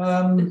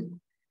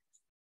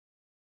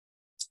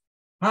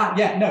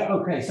 Yeah, no,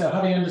 okay. So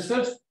having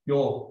understood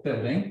your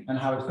building and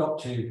how it's got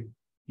to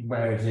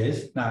where it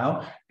is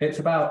now, it's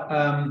about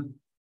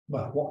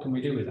well, what can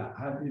we do with that?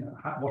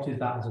 What is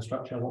that as a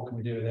structure? What can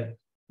we do with it?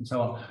 And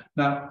so on.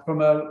 Now,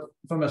 from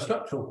a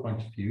structural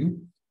point of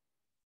view,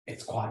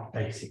 it's quite a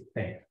basic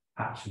thing,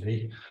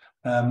 actually.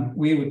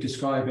 We would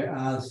describe it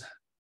as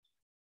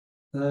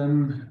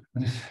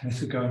this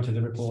would go into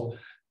the report,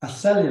 a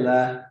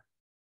cellular.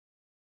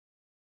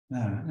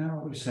 Now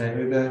what would we say?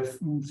 With a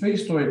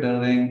 3-story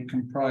building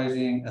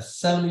comprising a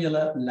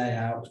cellular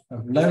layout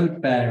of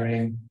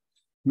load-bearing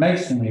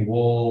masonry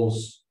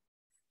walls,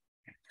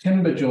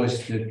 timber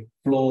joisted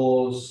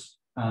floors,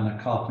 and a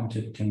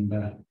carpentered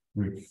timber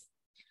roof,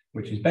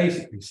 which is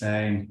basically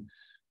saying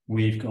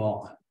we've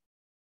got,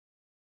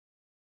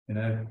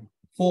 4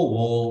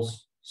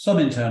 walls, some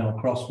internal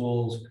cross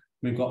walls,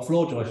 we've got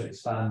floor joists that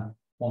span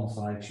one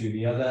side to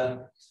the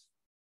other.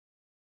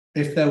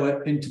 If there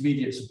were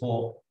intermediate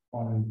support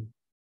on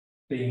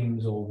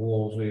beams or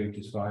walls, we would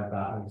describe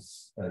that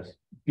as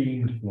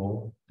beamed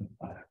floor.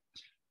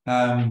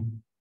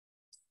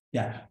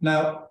 Yeah.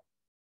 Now,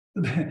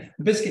 the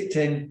biscuit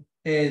tin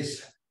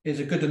is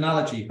a good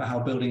analogy for how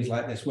buildings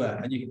like this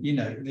work. And you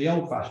know, the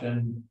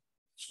old-fashioned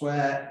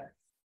square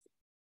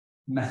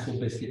metal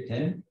biscuit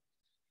tin,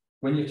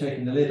 when you've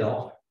taken the lid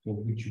off,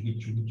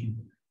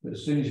 but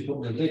as soon as you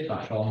put the lid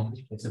back on,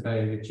 it's a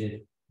very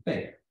rigid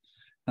thing.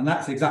 And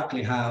that's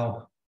exactly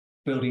how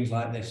buildings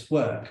like this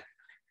work.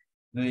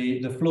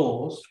 The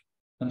floors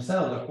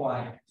themselves are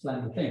quite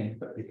slender things,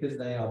 but because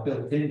they are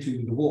built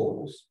into the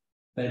walls,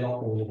 they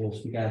lock all the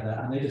walls together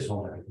and they just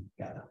hold everything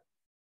together.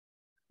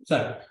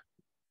 So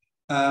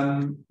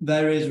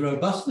there is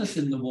robustness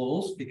in the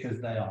walls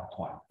because they are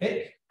quite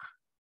thick.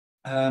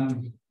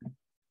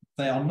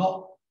 They are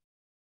not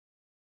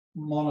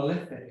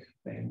monolithic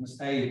things.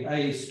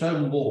 A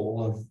stone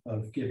wall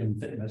of given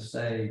thickness,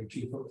 say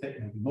 2 foot thick,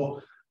 maybe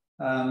more,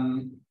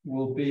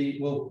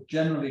 will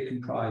generally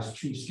comprise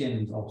 2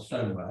 skins of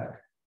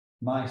stonework.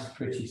 Nice,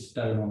 pretty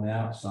stone on the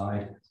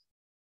outside,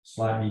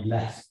 slightly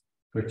less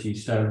pretty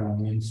stone on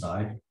the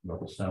inside,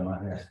 rubber stone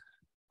like this.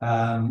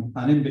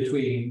 And in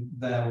between,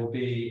 there will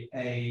be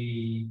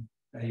a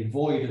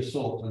void of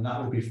sorts, and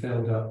that will be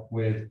filled up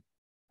with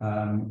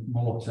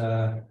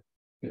mortar,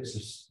 bits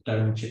of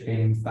stone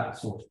chippings, that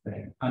sort of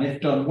thing. And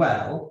if done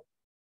well,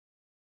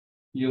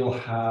 you'll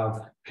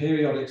have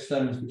periodic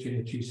stones between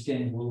the 2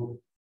 skins will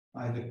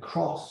either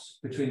cross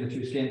between the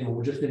 2 skins or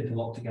will just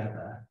interlock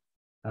together.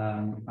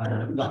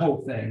 And the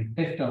whole thing,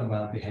 if done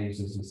well, behaves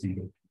as a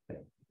single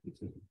thing.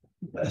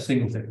 A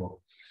single thick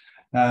wall.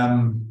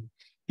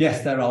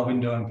 Yes, there are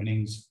window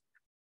openings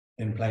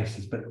in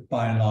places, but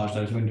by and large,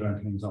 those window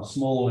openings are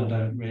small and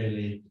don't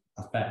really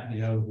affect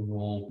the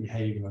overall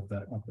behaviour of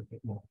the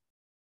thick wall.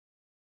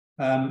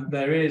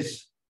 There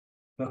is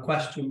a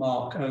question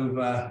mark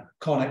over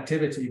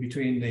connectivity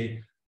between the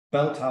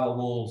bell tower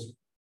walls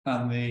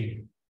and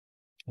the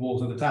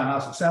walls of the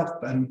townhouse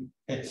itself, and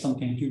it's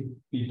something to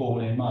be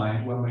borne in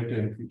mind when we're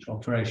doing future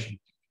alteration.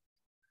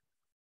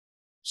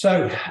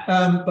 So,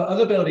 but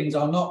other buildings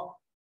are not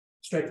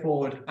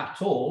straightforward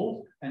at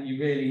all, and you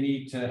really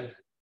need to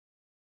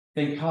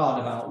think hard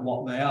about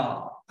what they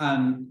are.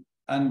 And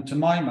to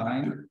my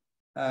mind,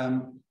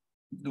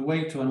 the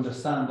way to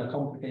understand a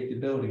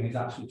complicated building is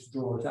actually to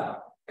draw it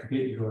out,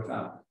 completely draw it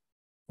out.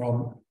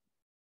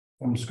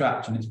 from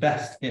scratch, and it's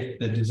best if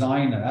the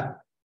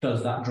designer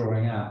does that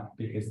drawing out,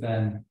 because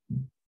then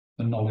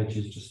the knowledge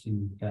is just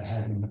in their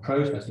head, and the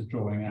process of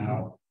drawing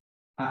out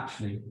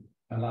actually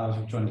allows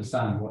you to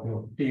understand what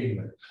you're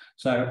dealing with.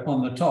 So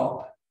on the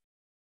top,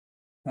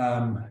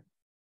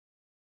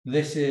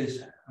 this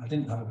is, I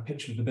didn't have a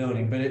picture of the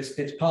building, but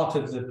it's part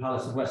of the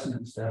Palace of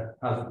Westminster,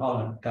 House of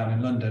Parliament down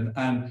in London,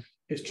 and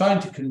it's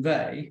trying to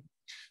convey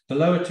the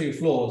lower 2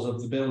 floors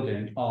of the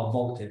building are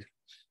vaulted,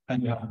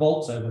 and you have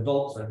vaults over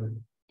vaults over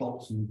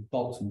vaults and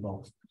vaults and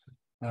vaults.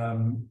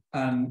 I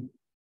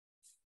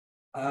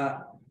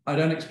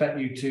don't expect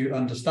you to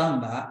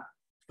understand that,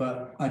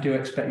 but I do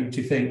expect you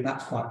to think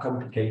that's quite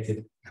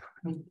complicated.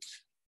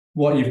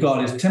 What you've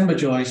got is timber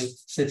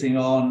joists sitting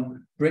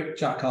on brick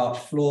jack arch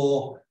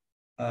floor,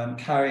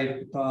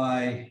 carried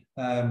by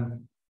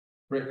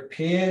brick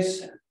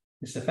piers.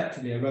 It's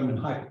effectively a Roman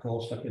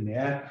hypocaust up in the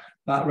air.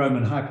 That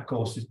Roman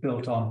hypocaust is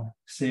built on a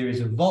series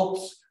of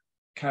vaults,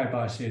 carried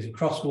by a series of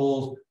cross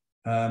walls,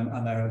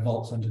 and there are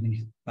vaults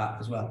underneath that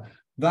as well.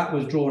 That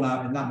was drawn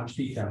out in that much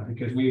detail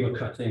because we were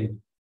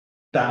cutting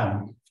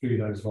down through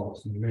those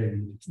vaults and really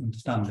need to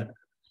understand it.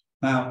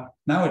 Now,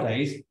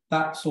 nowadays,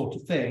 that sort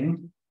of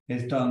thing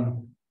is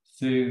done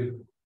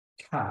through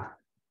CAD,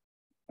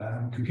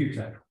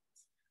 computer.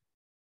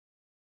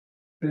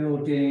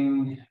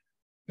 Building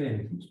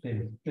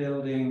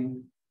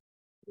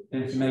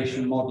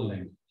information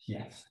modeling.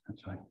 Yes,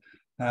 that's right.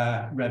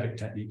 Revit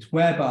techniques,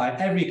 whereby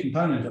every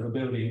component of a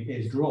building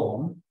is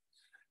drawn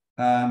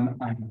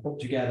and put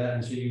together,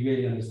 and so you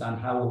really understand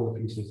how all the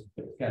pieces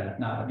fit together.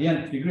 Now, at the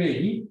nth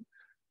degree,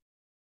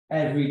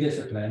 every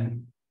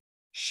discipline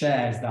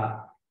shares that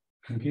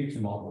computer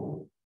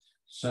model.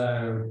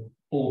 So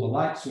all the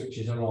light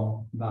switches are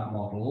on that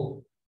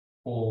model,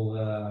 all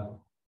the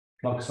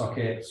plug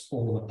sockets,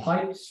 all the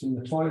pipes in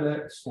the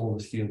toilets, all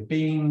the steel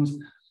beams.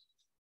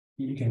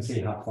 You can see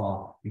how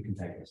far you can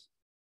take this.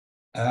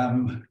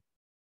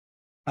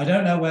 I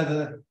don't know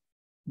whether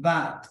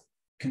that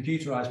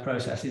computerized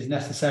process is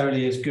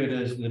necessarily as good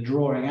as the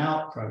drawing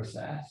out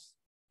process,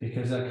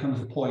 because there comes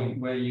a point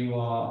where you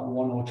are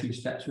 1 or 2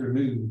 steps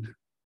removed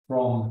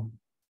from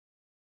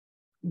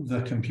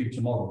the computer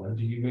model. And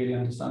do you really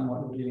understand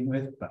what you're dealing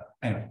with? But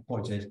anyway, the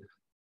point is,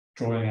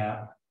 drawing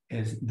out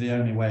is the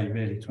only way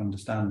really to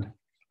understand a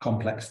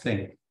complex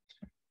thing,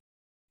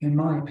 in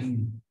my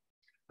opinion.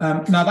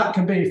 Now that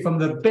can be from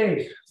the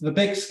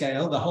big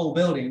scale, the whole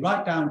building,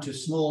 right down to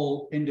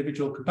small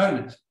individual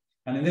components.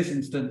 And in this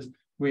instance,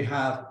 we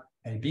have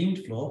a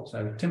beamed floor,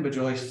 so timber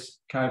joists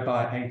carried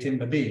by a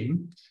timber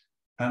beam.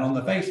 And on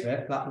the face of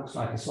it, that looks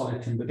like a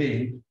solid timber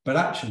beam, but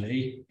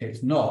actually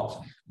it's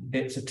not.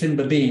 It's a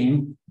timber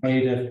beam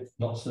made of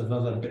lots of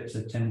other bits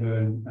of timber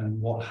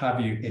and what have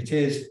you. It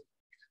is,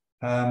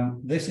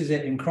 this is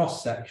it in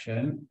cross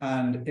section,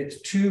 and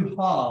it's 2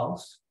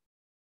 halves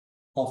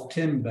of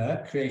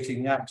timber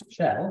creating the outer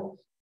shell.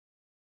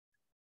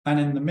 And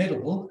in the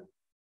middle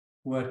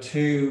were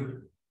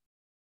 2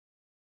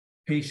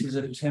 pieces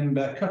of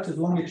timber cut as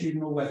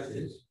longitudinal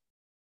wedges.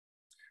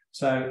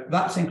 So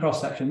that's in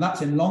cross section,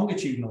 that's in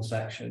longitudinal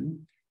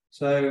section.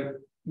 So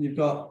you've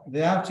got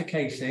the outer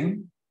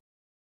casing,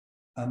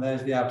 and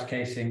there's the outer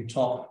casing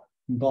top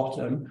and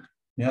bottom.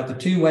 You have the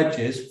 2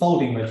 wedges,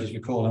 folding wedges we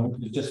call them,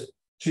 which is just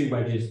 2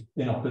 wedges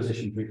in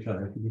opposition to each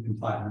other, you can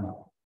tighten them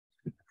up.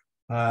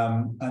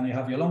 And you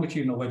have your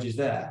longitudinal wedges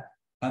there.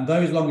 And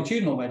those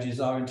longitudinal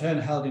wedges are in turn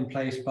held in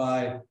place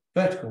by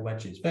vertical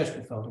wedges,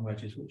 vertical folding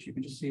wedges, which you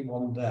can just see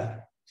one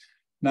there.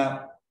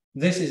 Now,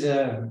 this is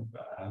a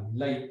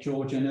late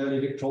Georgian, early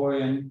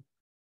Victorian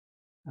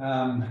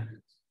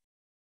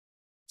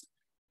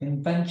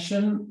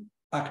invention,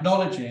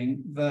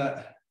 acknowledging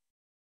that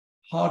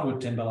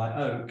hardwood timber like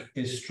oak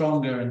is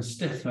stronger and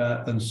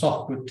stiffer than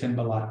softwood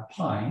timber like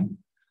pine.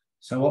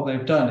 So what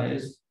they've done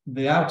is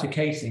the outer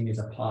casing is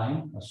a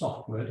pine, a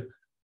softwood,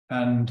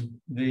 and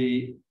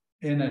the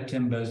inner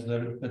timbers,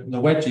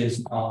 the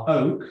wedges are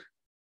oak,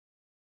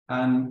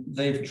 and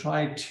they've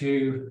tried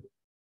to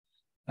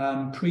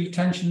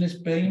pre-tension this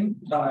beam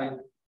by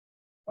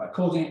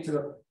causing it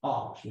to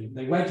arch.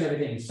 They wedge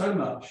everything so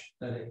much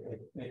that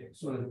it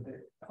sort of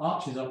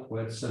arches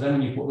upwards, so then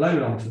when you put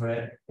load onto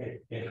it,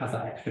 it has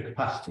that extra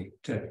capacity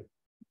to it.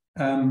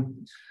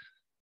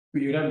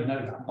 But you'd only know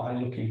that by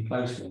looking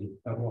closely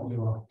at what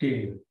you are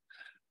dealing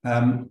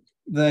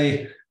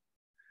with.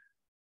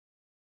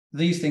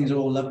 These things are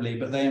all lovely,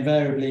 but they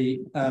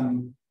invariably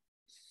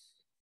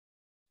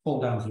fall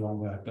down is the wrong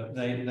word, but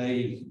they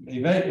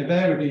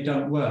invariably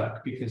don't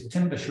work because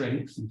timber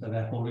shrinks and so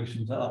therefore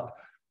loosens it up,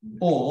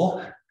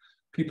 or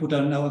people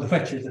don't know what the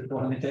wedges are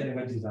for and they take the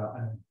wedges out.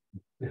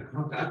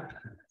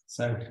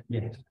 So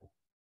yeah.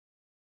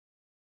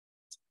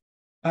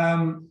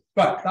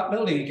 Right, that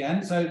building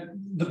again. So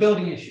the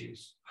building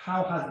issues.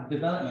 How has the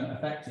development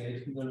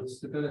affected the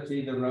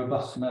stability, the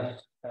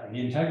robustness, the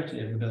integrity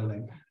of the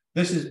building?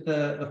 This is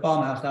the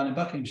farmhouse down in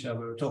Buckinghamshire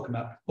we were talking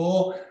about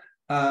before.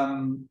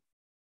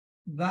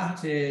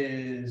 That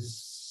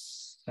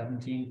is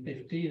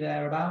 1750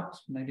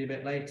 thereabouts, maybe a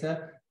bit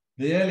later.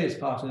 The earliest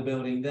part of the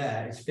building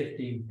there is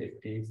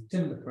 1550s,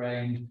 timber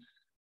framed,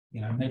 you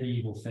know,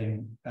 medieval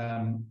thing,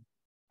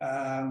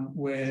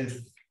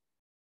 with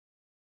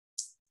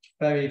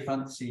very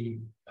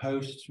fancy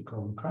posts, we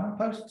call them crown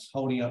posts,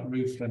 holding up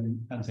roof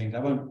and things. I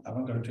won't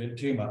go into it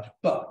too much,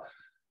 but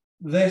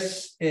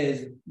this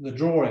is the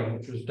drawing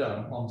which was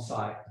done on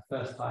site the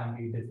first time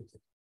we visited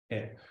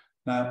it.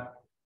 Now,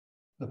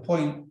 the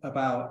point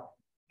about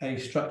a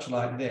structure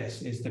like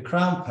this is the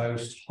crown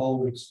post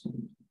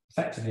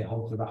effectively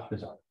holds the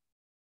rafters up.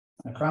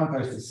 The crown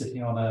post is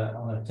sitting on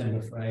a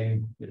timber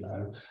frame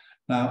below.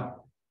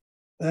 Now,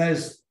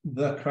 there's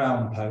the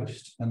crown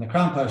post, and the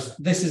crown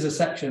post, this is a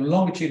section,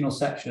 longitudinal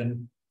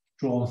section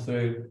drawn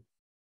through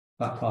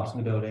that part of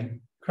the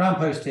building. Crown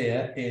post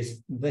here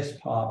is this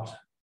part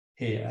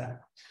here.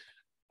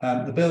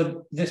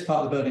 This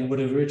part of the building would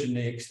have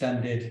originally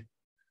extended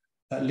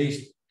at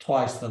least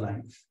twice the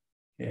length.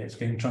 Here, it's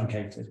been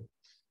truncated,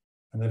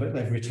 and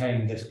they've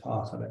retained this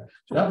part of it.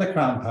 So you have the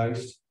crown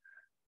post.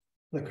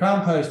 The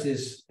crown post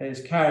is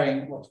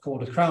carrying what's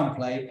called a crown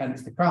plate, and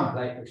it's the crown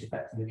plate which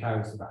effectively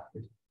carries the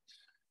rafters.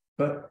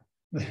 But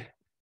let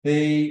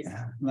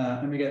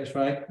me get this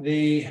right.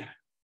 The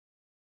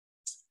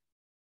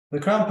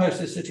crown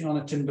post is sitting on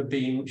a timber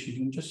beam, which you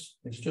can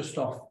it's just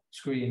off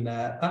screen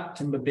there. That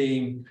timber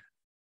beam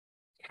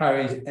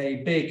carries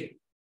a big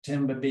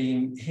timber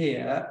beam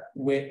here,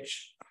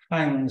 which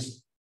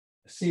hangs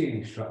a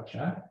ceiling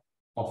structure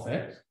off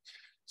it.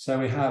 So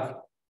we have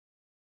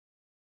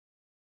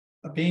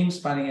a beam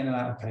spanning in and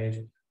out of page,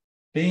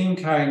 beam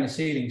carrying the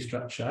ceiling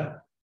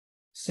structure,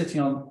 sitting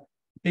on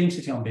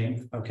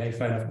beam, okay,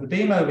 fair enough. The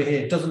beam over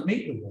here doesn't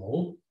meet the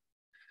wall.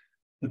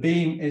 The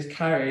beam is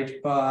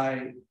carried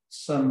by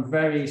some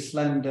very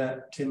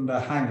slender timber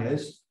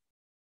hangers.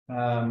 You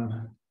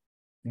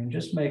can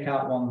just make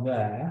out one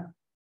there.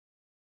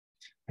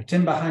 A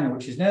timber hanger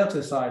which is nailed to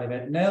the side of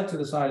it, nailed to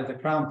the side of the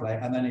crown plate,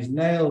 and then is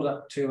nailed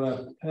up to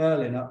a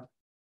purlin up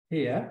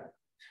here.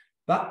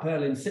 That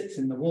purlin sits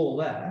in the wall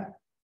there.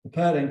 The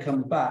purlin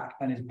comes back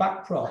and is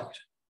back propped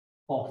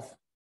off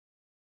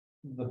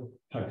the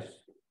post.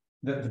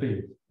 The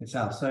beam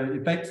itself. So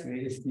it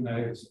basically is, you know,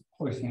 it's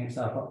hoisting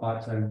itself up by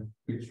its own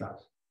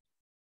bootstraps.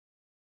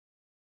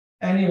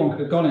 Anyone could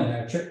have gone in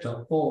there, tripped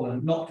up,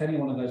 fallen, knocked any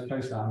one of those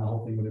posts out, and the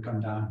whole thing would have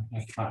come down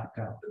like a traffic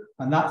cop.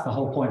 And that's the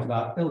whole point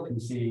about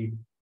ill-conceived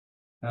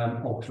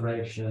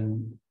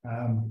alteration.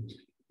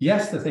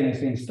 Yes, the thing has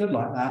been stood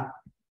like that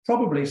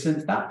probably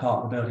since that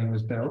part of the building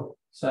was built.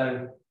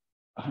 So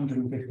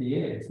 150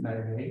 years,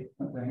 maybe.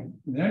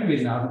 The only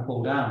reason it hasn't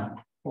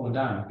fallen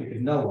down is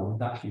because no one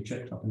has actually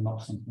tripped up and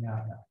knocked something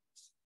out there.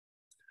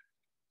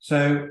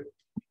 So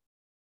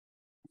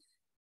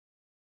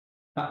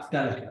that's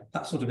delicate.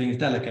 That sort of thing is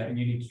delicate, and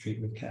you need to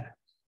treat with care.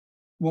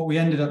 What we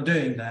ended up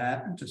doing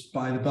there, just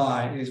by the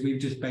by, is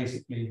we've just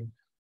basically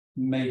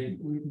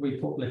we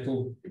put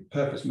little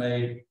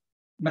purpose-made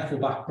metal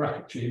back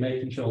bracketry,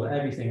 making sure that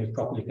everything was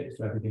properly fixed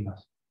to everything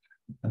else.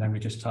 And then we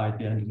just tied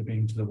the end of the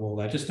beam to the wall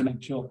there, just to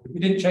make sure we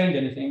didn't change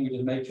anything. We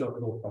just made sure it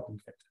was all properly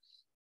fixed.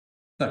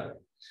 So,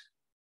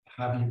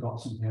 have you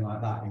got something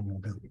like that in your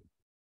building?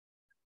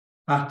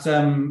 At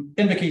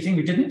Inverkeithing,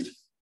 we didn't.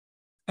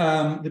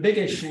 The big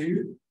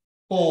issue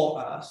for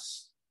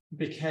us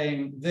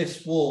became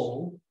this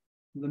wall,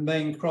 the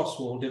main cross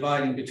wall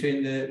dividing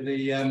between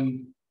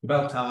the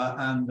bell tower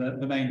and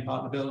the main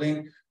part of the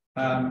building.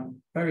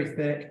 Very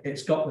thick.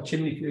 It's got the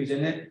chimney flues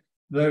in it.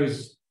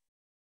 Those,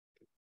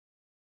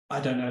 I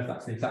don't know if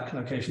that's the exact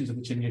locations of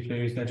the chimney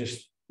flues. They're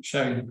just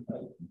showing,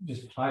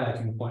 just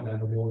highlighting the point that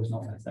the wall is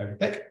not necessarily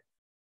thick.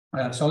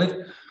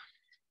 Solid.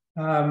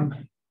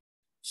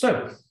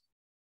 So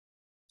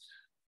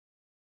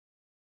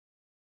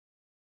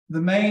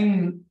the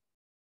main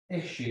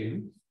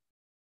issue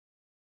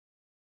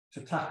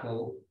to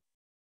tackle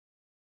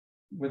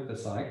with the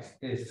site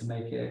is to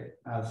make it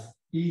as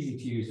easy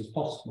to use as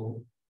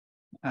possible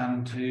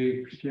and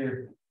to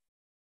give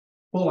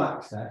full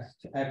access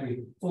to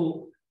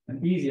full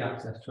and easy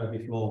access to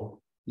every floor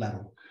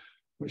level,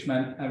 which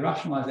meant a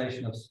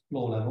rationalisation of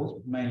floor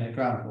levels, mainly at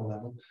ground floor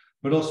level,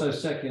 but also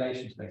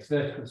circulation space,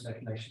 vertical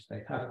circulation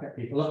space, how to get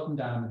people up and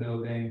down the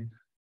building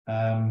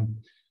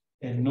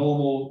in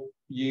normal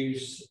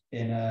use,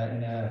 in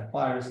a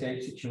fire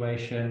escape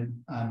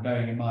situation, and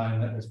bearing in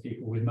mind that there's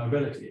people with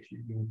mobility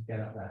issues who need to get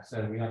up there.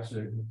 So we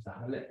absolutely need to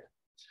have a lift.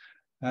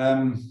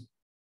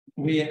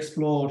 We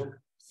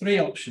explored 3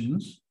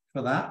 options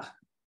for that.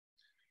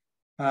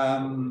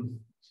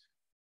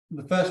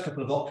 The first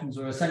couple of options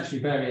were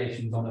essentially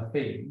variations on a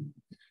theme,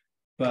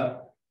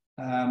 but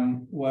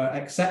we're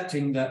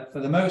accepting that for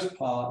the most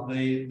part,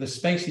 the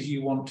spaces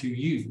you want to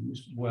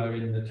use were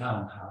in the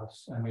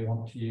townhouse, and we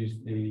want to use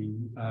the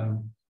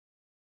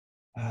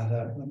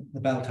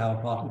bell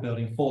tower part of the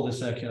building for the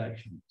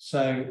circulation.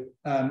 So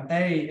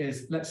A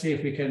is, let's see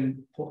if we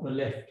can put the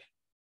lift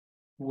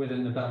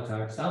within the bell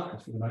tower itself,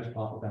 because for the most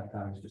part, the bell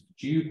tower is just a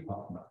tube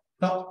apart from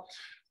the top,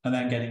 and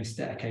then getting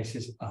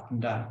staircases up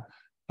and down.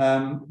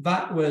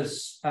 That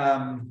was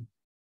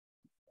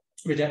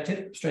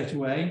rejected straight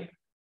away.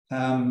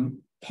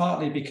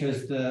 partly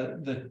because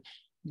the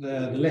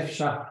lift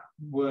shaft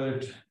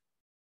would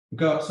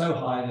go up so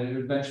high that it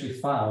would eventually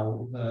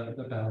foul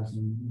the bells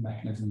and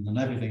mechanisms and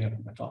everything up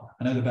at the top.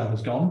 I know the bell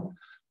is gone,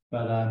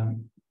 but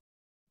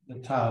the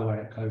tower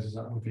where it closes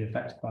up would be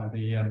affected by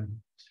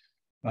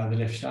the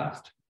lift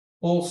shaft.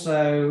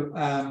 Also,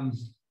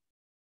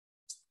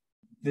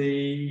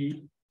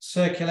 the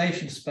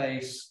circulation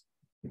space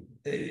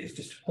is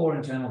just a poor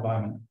internal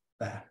environment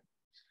there.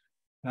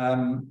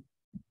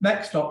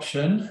 Next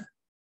option,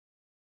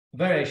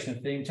 variation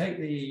of theme, take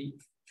the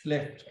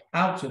lift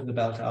out of the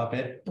bell tower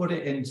bit, put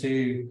it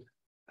into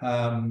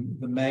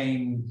the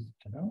main,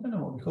 I don't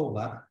know what we call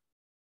that,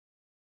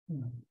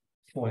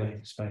 foyer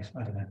space,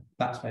 I don't know,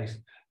 that space.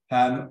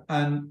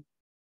 And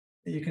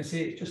you can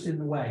see it's just in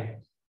the way.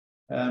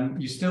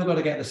 You still got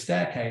to get the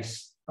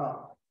staircase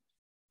up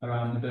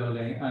around the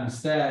building, and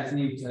stairs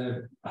need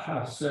to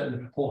have certain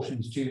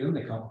proportions to them.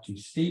 They can't be too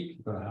steep,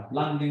 you've got to have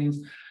landings.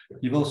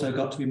 You've also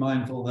got to be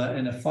mindful that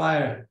in a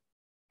fire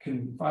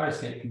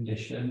escape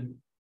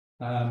condition,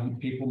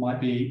 people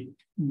might be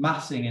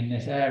massing in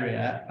this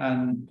area,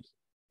 and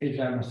is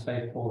there enough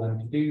space for them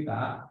to do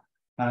that?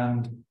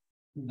 And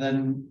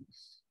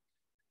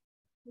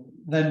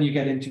then you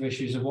get into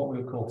issues of what we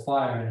would call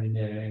fire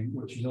engineering,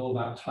 which is all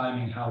about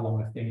timing how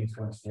long a thing is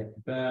going to take to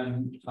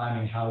burn,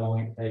 timing how long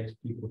it takes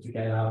people to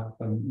get out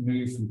and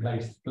move from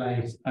place to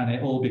place, and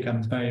it all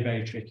becomes very,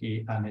 very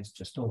tricky, and it's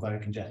just all very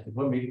congested.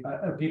 When we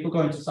people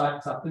going to site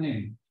this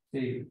afternoon,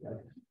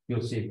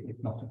 you'll see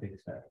it's not a big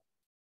step.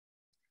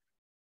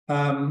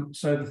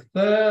 So the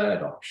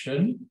third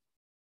option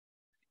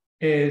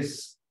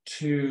is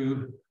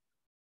to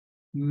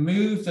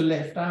move the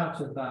lift out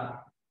of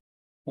that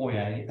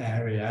foyer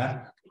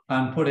area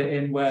and put it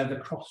in where the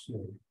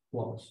crosswalk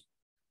was.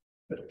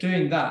 But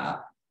doing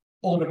that,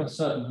 all of a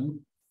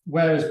sudden,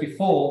 whereas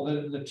before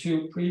the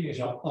two previous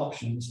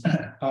options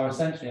are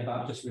essentially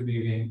about just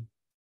removing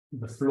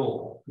the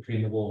floor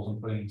between the walls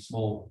and putting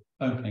small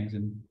openings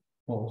in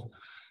walls.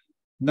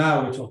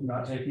 Now we're talking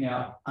about taking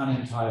out an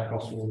entire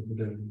crosswall of the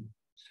building.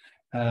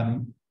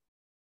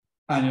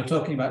 And you're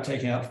talking about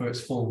taking out for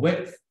its full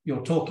width.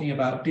 You're talking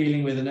about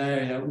dealing with an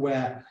area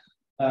where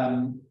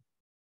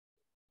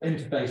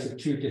interface of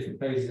two different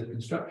phases of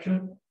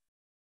construction.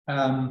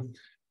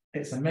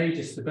 It's a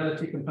major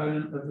stability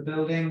component of the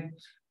building.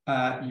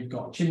 You've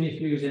got chimney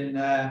flues in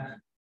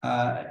there.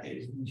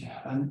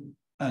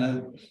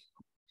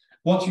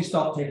 Once you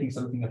start taking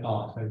something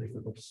apart, it's very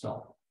difficult to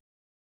stop.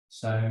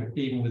 So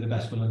even with the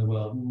best will in the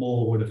world,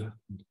 more would have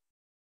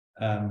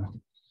happened.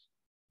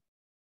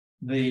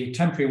 The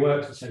temporary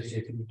works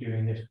associated with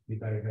doing this would be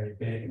very, very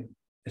big,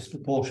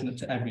 disproportionate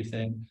to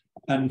everything.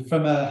 And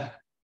from a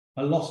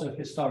loss of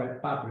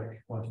historic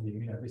fabric point of view,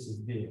 you know, this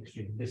is the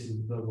extreme, this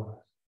is the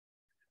worst.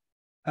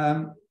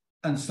 And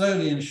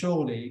slowly and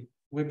surely,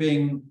 we're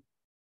being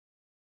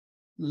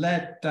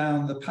led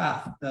down the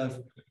path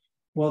of,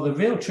 well, the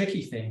real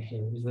tricky thing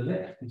here is the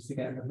lift, is to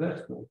get the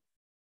vertical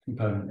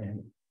component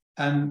in.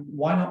 And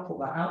why not put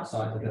that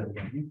outside the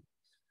building,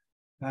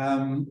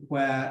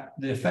 where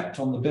the effect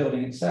on the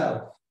building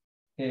itself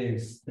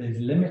is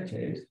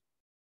limited,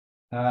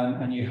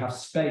 and you have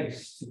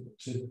space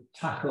to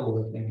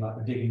tackle the thing like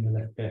the digging the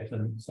lift bit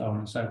and so on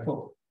and so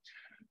forth.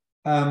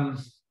 And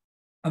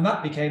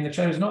that became the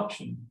chosen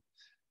option.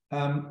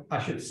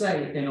 I should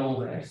say in all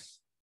this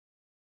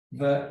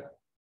that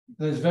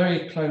there's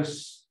very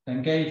close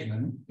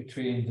engagement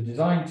between the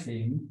design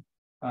team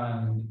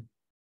and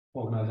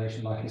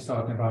organisation like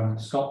Historic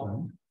Environment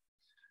Scotland,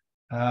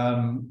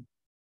 and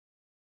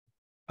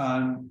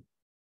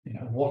you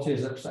know, what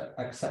is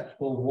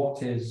acceptable,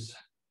 what is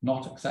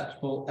not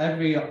acceptable.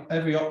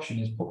 Every option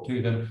is put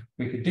to them.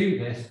 We could do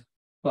this,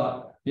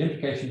 but the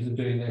implications of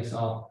doing this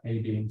are A,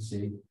 B, and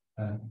C.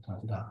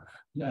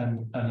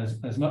 And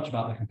as much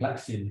about the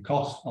complexity and the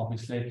cost,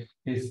 obviously,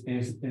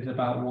 is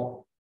about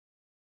what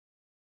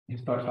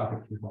historic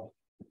fabric we want.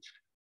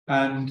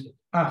 And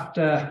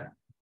after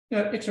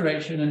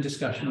iteration and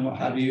discussion and what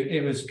have you,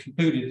 it was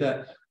concluded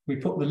that we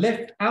put the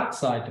lift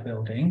outside the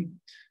building,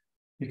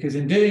 because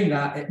in doing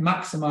that, it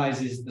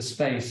maximizes the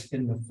space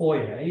in the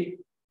foyer.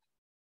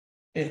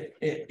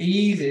 It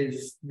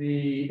eases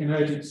the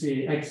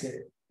emergency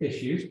exit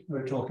issues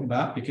we're talking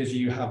about, because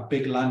you have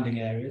big landing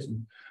areas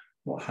and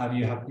what have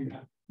you, have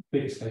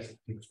big space for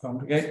people to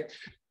congregate.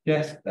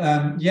 Yes,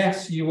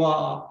 yes, you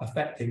are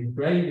affecting the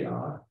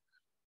graveyard,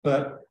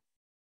 but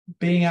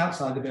being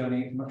outside the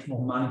building is much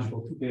more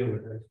manageable to deal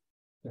with it.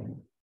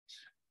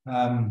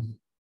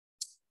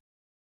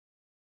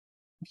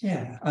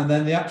 Yeah, and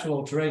then the actual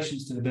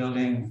alterations to the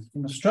building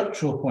from a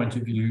structural point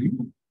of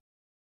view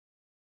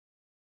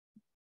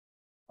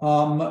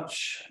are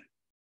much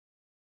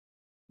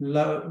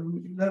low,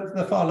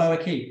 they're far lower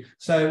key.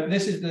 So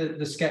this is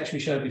the sketch we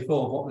showed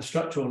before of what the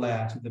structural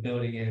layout of the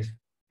building is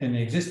in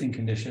the existing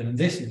condition, and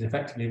this is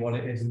effectively what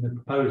it is in the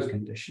proposed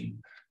condition.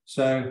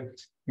 So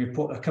we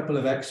put a couple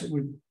of extra,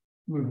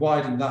 we've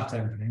widened that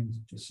opening,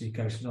 just see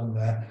coasters on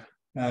there.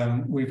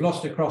 We've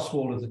lost a cross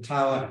wall of the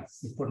tower,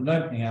 we've put an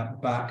opening out the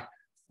back,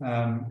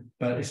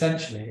 But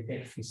essentially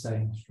it's the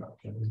same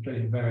structure. There's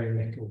been very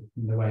little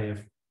in the way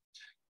of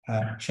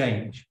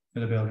change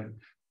for the building.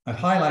 I've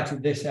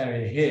highlighted this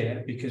area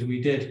here because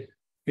we did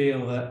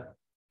feel that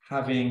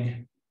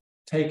having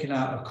taken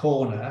out a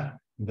corner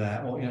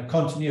there, or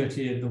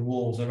continuity of the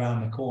walls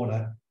around the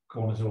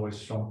corners are always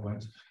strong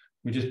points.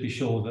 We just be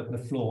sure that the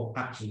floor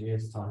actually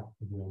is tight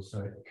to the walls,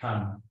 so it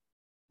can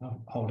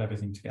hold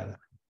everything together.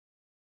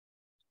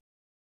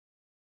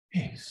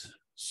 Yes.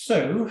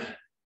 So,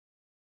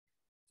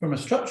 from a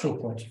structural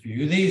point of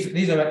view,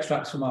 these are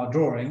extracts from our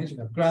drawings. We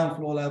have ground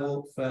floor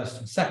level, first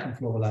and second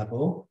floor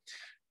level.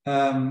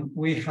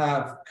 We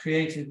have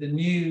created the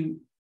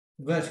new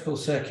vertical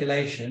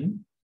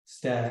circulation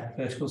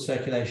vertical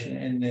circulation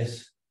in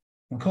this.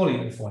 I'm calling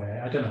it the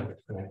foyer. I don't know what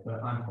it's called,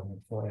 but I'm calling it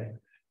the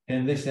foyer.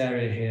 In this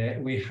area here,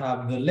 we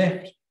have the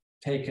lift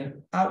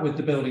taken out with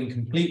the building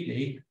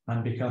completely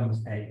and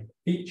becomes a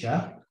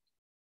feature.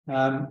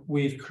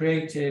 We've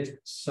created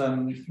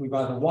we've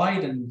either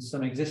widened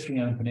some existing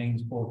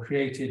openings or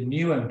created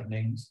new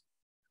openings,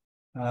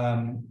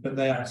 but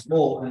they are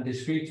small and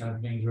discrete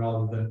openings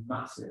rather than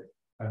massive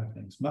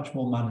openings, much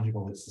more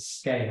manageable. It's the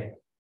scale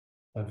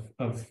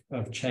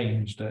of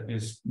change that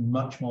is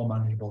much more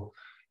manageable,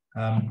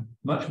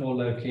 much more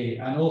low-key,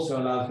 and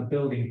also allows the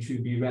building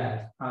to be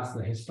read as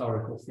the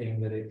historical thing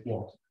that it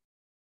was.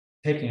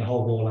 Taking a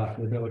whole wall out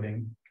of the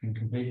building can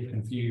completely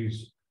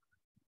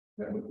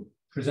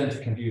present a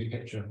confused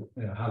picture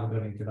of how the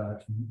building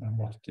developed and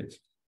what it is.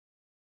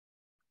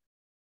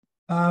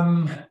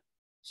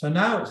 So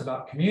now it's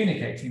about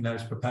communicating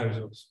those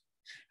proposals.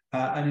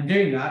 And in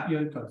doing that,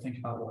 you've got to think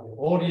about what your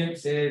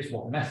audience is,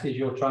 what message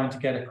you're trying to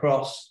get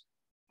across,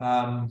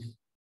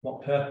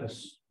 what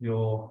purpose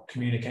your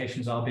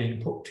communications are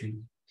being put to.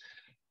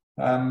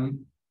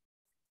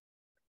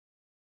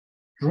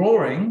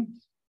 Drawing,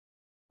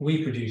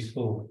 we produce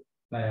full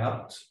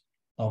layouts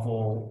of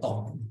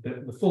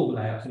the full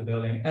layout of the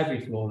building. Every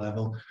floor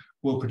level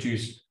will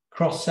produce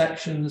cross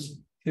sections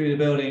through the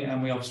building,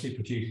 and we obviously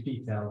produce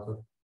details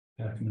of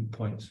pertinent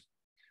points.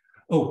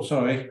 Oh,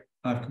 sorry,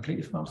 I've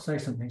completely forgot to say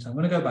something, so I'm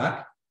going to go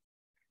back.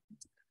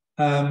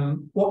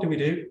 What do we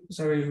do?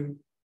 So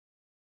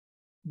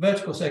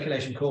vertical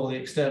circulation core, the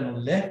external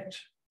lift.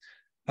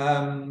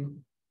 As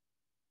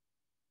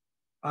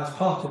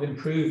part of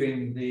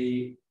improving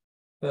the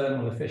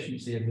thermal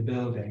efficiency of the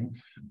building,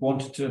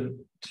 wanted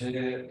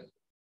to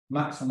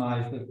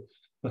maximize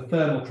the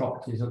thermal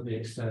properties of the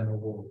external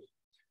walls.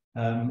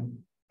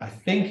 I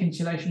think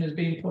insulation has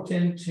been put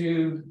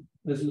into,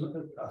 I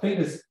think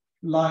there's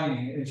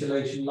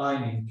insulation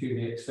lining to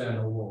the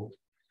external walls.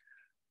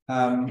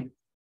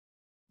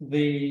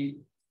 The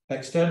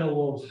external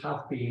walls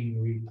have been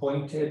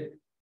repointed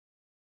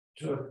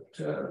to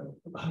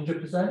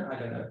 100%, I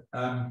don't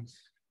know.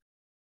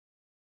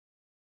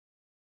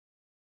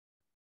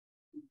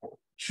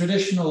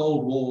 Traditional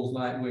old walls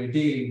like we're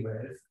dealing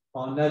with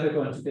are never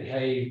going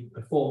to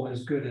perform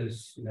as good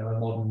as a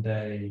modern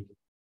day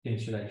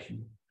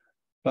insulation.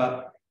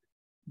 But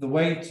the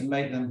way to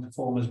make them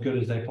perform as good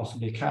as they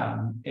possibly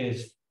can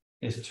is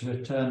to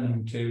return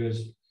them to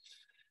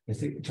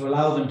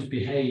allow them to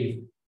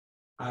behave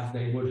as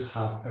they would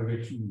have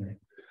originally.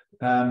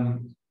 I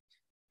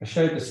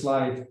showed the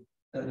slide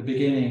at the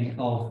beginning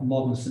of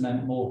modern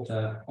cement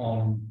mortar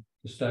on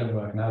the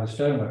stonework. Now the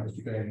stonework is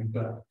degrading,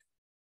 but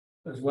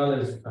as well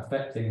as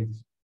affecting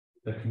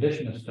the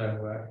condition of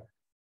stonework,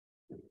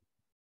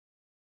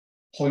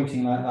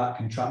 pointing like that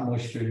can trap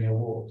moisture in your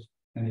walls.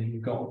 And if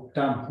you've got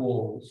damp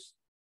walls,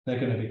 they're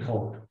going to be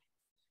cold.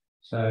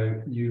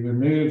 So you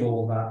remove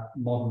all that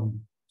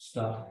modern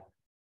stuff,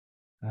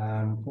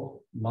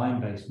 put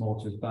lime-based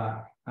mortars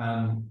back,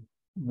 and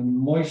the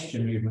moisture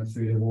movement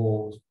through the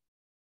walls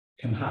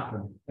can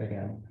happen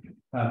again.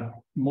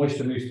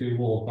 Moisture moves through the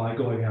walls by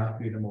going out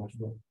through the mortar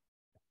wall.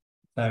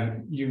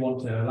 So you want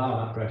to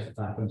allow that process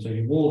to happen so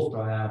your walls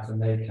dry out and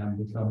they can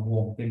become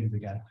warm things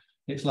again.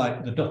 It's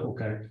like the duffel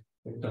coat.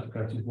 The duffel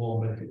coat is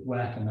warm, but if it's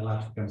wet and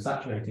allowed to become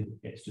saturated,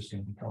 it's just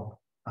going to be cold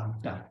and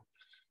damp.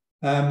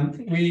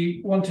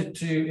 We wanted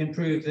to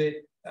improve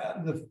the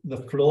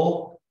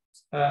floor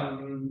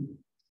thermal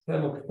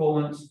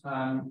performance,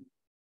 and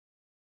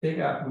we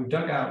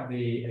dug out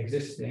the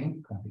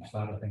existing concrete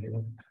slab, I think it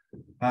was,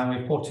 and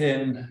we put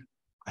in,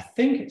 I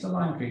think it's a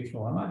limecrete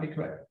floor. I might be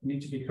correct.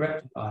 Need to be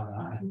corrected by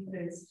that.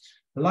 It is.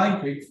 The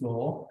limecrete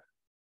floor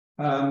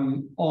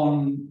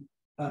on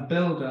a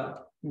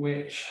build-up,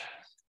 which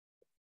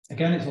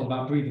again, it's all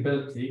about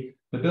breathability.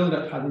 The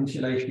build-up had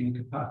insulation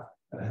capacity,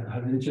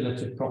 had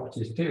insulative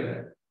properties to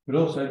it, but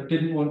also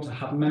didn't want to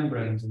have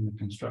membranes in the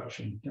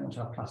construction. Didn't want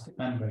to have plastic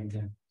membranes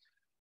in.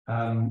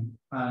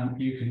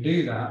 And you can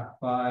do that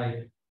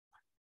by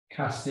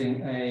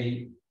casting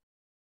a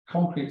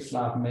concrete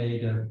slab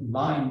made of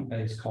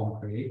lime-based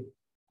concrete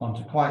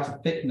onto quite a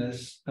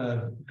thickness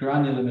of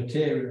granular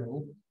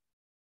material,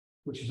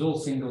 which is all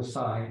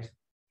single-sized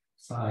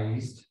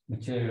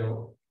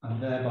material,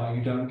 and thereby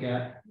you don't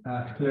get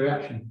capillary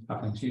action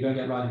happening, so you don't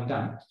get rising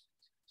damp.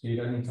 So you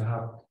don't need to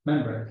have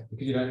membranes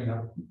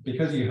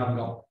because you haven't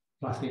got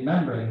plastic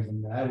membranes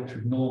in there, which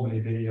would normally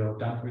be your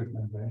damp-proof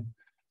membrane.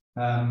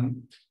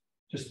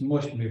 Just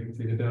moisture moving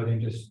through the building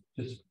just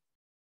does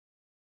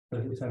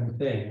its own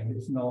thing, and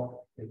it's not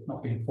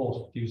being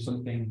forced to do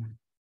something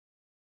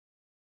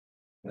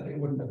that it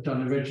wouldn't have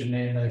done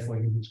originally, and therefore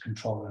you lose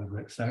control over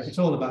it. So it's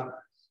all about.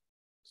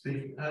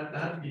 Steve,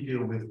 how do you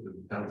deal with the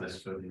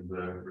doubtless for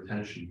the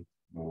retention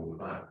wall at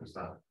the back? Was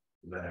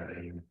there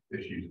any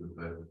issues with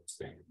the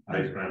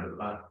playground at the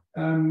back?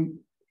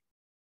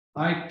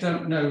 I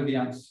don't know the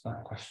answer to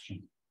that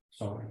question.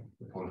 Sorry.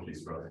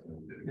 Apologies for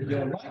asking.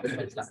 You're right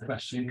to ask that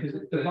question, because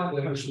the right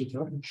question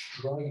to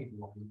Drain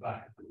on the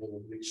back of the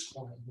wall is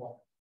quite a lot.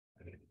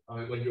 I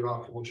mean, when your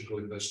archaeological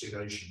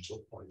investigations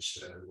took place,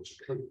 there was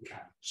a coat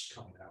cats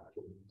coming out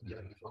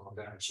and far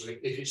down. So if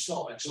it's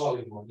not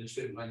entirely one, it's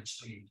been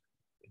maintained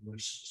in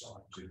recent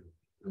times.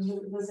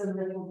 There's a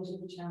little bit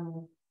of a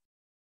channel,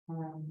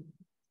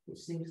 which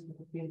seems to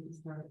have been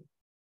destroyed.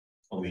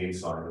 On the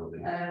inside of the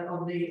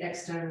On the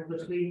external,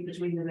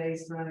 between the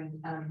raised ground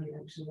and the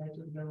actual edge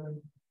of the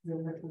building, the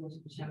little bit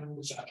of a channel.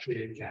 It's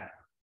actually a gap.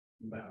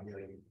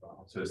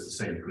 so it's the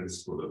same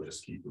principle of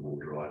just keep the wall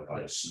dry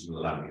by just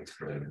allowing it to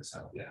drain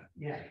itself. Yeah.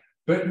 Yeah.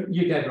 But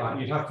you get right.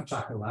 You'd have to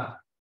tackle that.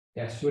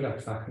 Yes, you would have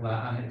to tackle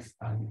that,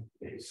 and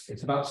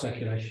it's about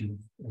circulation.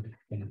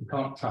 You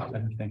can't trap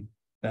anything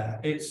there.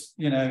 This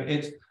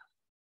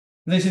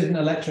isn't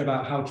a lecture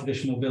about how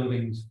traditional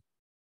buildings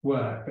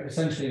work, but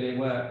essentially they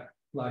work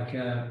like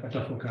a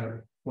duffel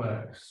coat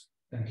works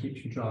and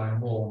keeps you dry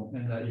and warm,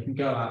 and that you can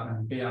go out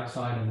and be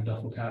outside in the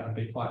duffel coat and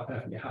be quite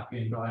perfectly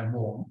happy and dry and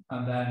warm,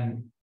 and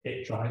then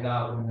it dries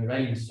out when the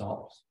rain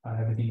stops and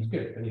everything's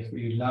good. But if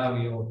you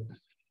allow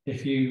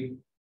if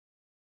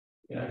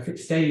it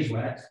stays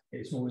wet,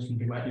 it's always going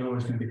to be wet, you're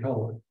always going to be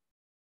cold.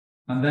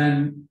 And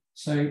then,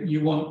 so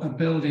you want a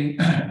building,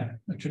 a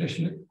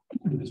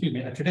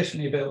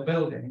traditionally built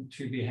building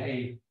to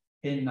behave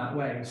in that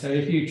way. So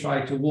if you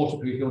try to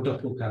waterproof your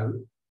duffel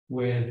coat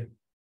with,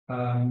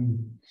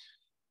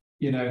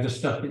 the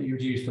stuff that you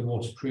would use to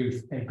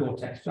waterproof a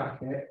Gore-Tex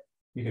jacket,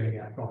 you're going to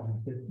get a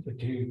problem. The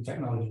two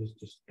technologies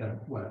just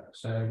don't work.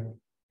 So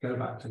go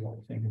back to what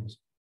the thing is.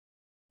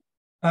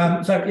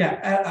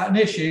 An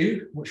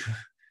issue which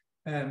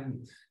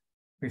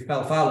we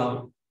fell foul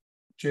of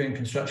during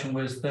construction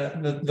was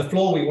the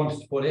floor we wanted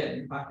to put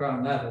in at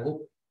ground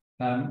level.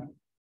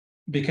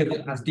 Because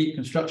it has deep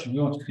construction, we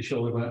wanted to be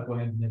sure we weren't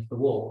going into the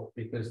wall,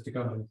 because to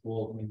go into the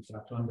wall means you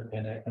have to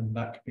underpin it, and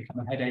that could become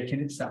a headache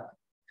in itself.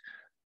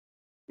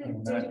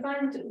 Did you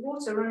find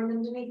water running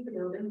underneath the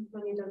building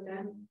when you dug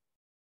down?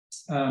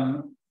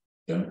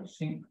 Don't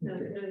think. No.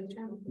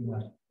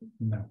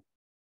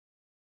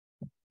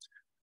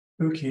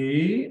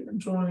 Okay,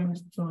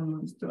 drawings.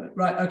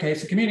 Right. Okay.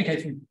 So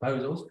communicating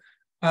proposals.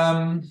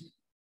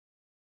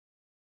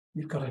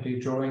 You've got to do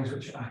drawings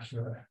which are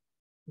accurate.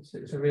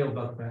 It's a real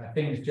bugbear.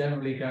 Things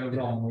generally go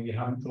wrong where you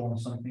haven't drawn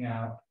something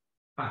out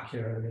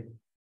accurately.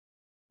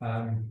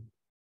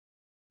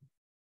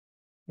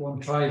 One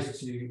tries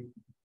to,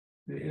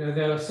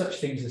 there are such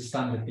things as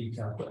standard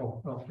details, but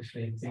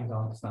obviously things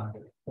aren't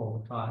standard all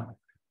the time.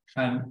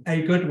 And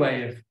a good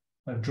way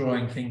of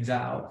drawing things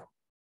out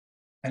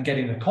and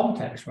getting the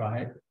context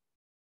right,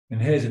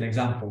 and here's an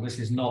example. This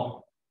is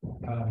not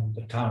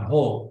the town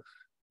hall,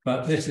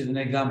 but this is an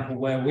example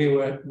where we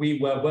were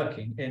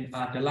working in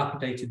a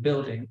dilapidated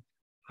building,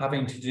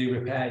 having to do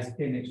repairs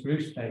in its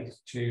roof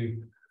space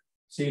to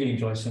ceiling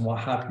joists and what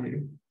have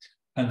you.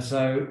 And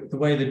so the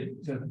way the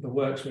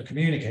works were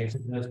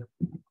communicated was,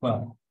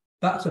 well,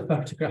 that's a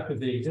photograph of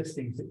the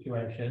existing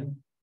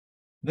situation.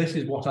 This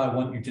is what I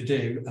want you to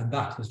do, and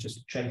that is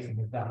just a tracing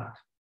of that.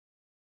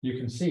 You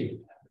can see,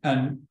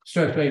 and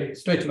straight away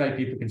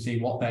people can see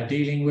what they're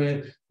dealing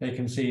with. They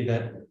can see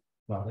that,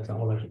 well, there's a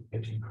whole lot of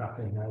kitchen crap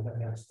in there that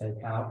they have to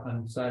take out,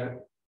 and so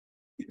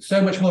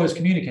much more is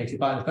communicated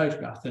by the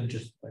photograph than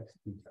just the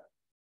detail.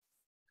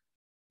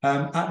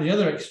 At the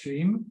other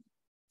extreme,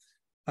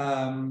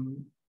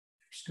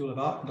 School of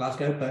Art in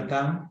Glasgow burnt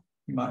down.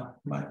 You might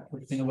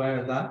have been aware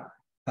of that.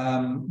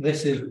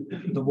 This is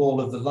the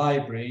wall of the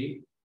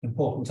library,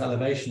 important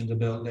elevation of the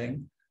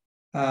building.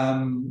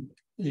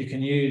 You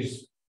can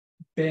use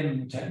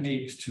BIM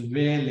techniques to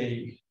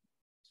really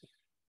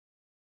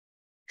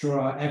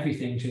draw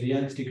everything to the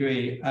nth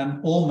degree and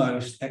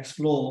almost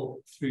explore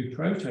through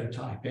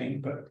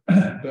prototyping, but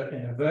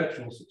in a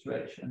virtual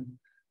situation,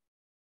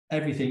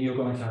 everything you're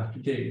going to have to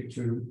do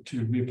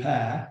to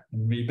repair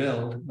and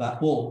rebuild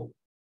that wall.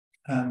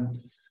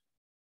 And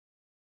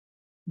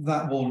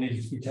that wall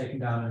needs to be taken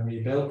down and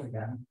rebuilt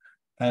again.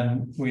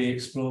 And we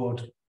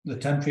explored the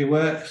temporary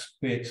works,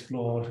 we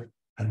explored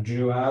and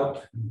drew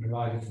out and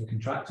provided to the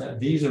contractor.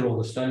 These are all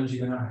the stones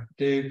you're going to have to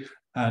do,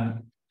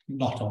 and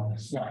not on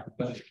this slide,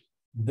 but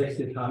this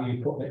is how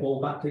you put it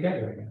all back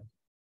together again.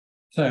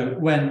 So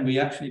when we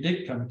actually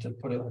did come to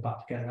put it all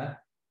back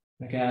together,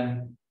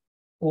 again,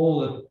 all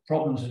the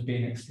problems had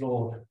been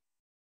explored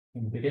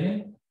in the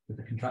beginning with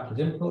the contractor's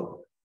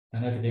input,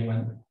 and everything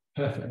went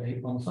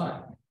perfectly on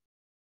site.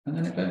 And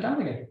then it burnt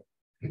down again.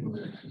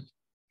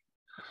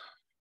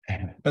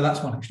 But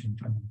that's one extreme.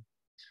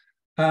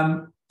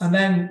 And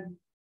then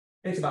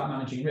it's about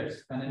managing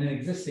risk. And in an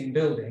existing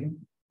building,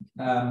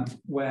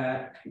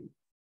 where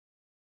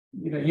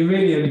you're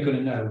really only going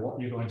to know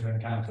what you're going to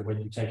encounter when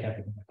you take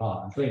everything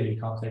apart. And clearly, you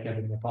can't take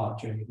everything apart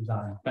during the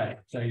design phase.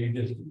 So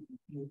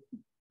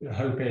the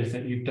hope is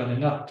that you've done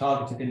enough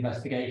targeted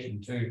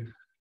investigation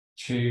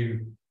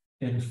to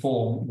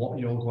inform what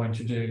you're going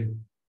to do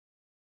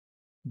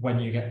when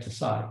you get to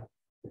site,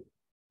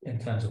 in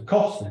terms of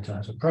cost, in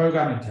terms of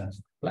program, in terms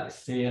of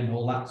complexity, and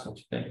all that sort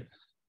of thing.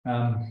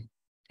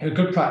 A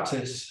good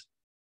practice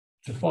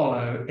to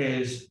follow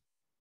is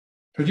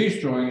produce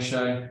drawings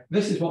showing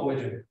this is what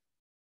we're doing.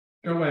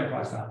 Go away and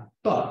price that.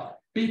 But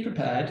be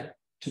prepared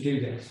to do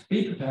this.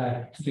 Be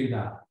prepared to do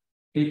that.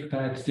 Be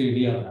prepared to do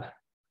the other.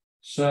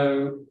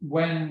 So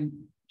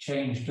when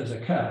change does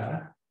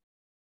occur,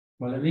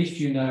 well, at least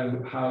you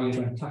know how you're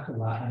going to tackle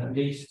that, and at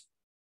least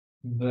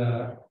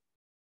the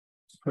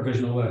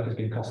provisional work has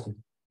been costed.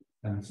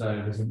 And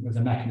so there's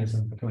a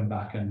mechanism for coming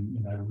back and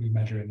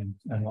remeasuring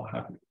and what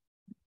have you.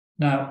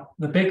 Now,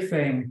 the big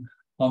thing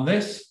on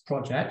this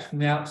project from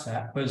the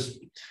outset was,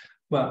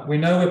 well, we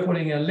know we're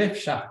putting a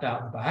lift shaft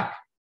out the back,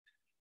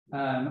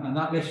 and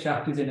that lift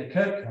shaft is in a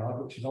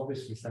kirkyard, which is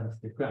obviously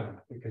sensitive ground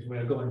because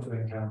we're going to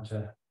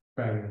encounter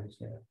burials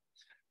here.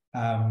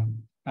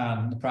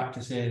 And the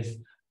practice is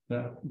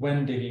that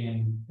when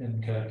digging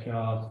in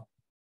kirkyard,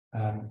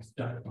 it's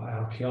done by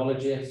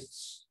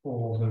archaeologists,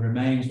 or the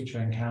remains which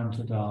are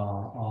encountered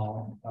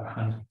are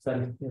handled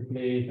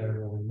sensitively,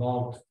 they're all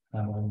logged,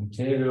 all the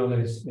material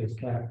is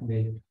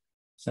carefully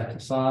set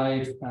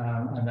aside,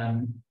 and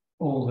then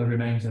all the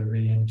remains are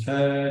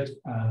reinterred,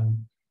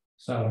 and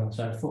so on and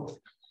so forth.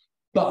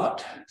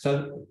 But,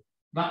 so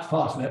that's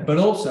part of it, but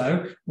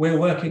also we're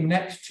working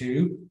next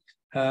to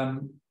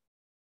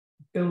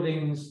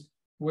buildings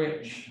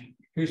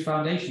whose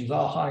foundations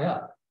are high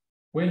up.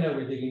 We know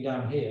we're digging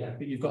down here,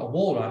 but you've got a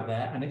wall right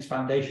there and its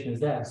foundation is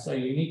there. So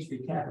you need to be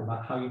careful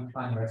about how you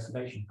plan your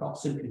excavation. You can't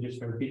simply just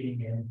go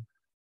digging in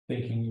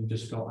thinking you've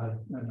just got an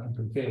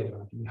open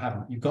field. You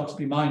haven't. You've got to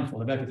be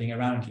mindful of everything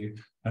around you.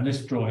 And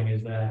this drawing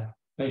is there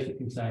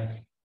basically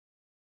saying,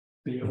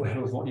 be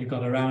aware of what you've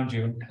got around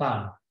you and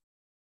plan.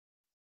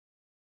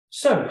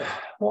 So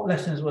what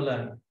lessons were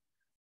learned?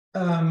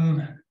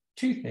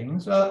 Two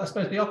things. Well, I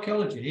suppose the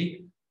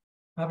archaeology,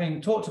 having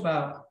talked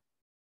about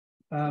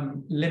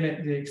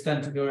limit the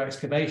extent of your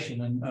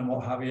excavation and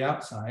what have you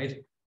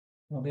outside,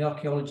 well, the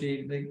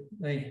archaeology,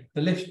 the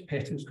lift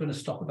pit was going to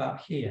stop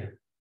about here,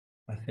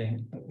 I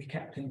think, but we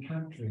kept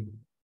encountering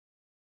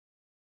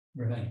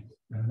remains,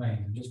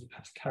 and just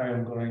had to carry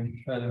on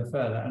going further and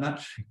further. And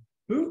actually,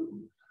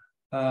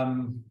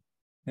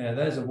 yeah,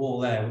 there's a wall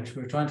there which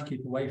we're trying to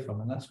keep away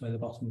from, and that's where the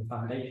bottom of the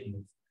foundation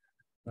is.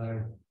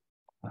 So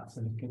that's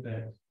a little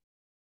bit,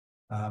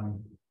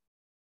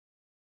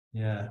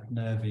 yeah,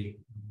 nervy.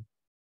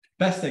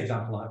 Best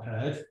example I've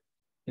heard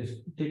is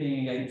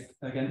digging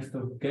against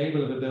the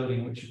gable of a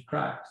building which is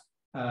cracked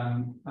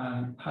and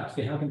had to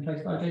be held in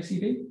place by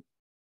JCB.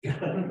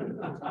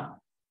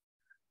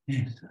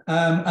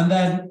 And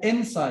then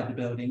inside the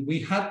building,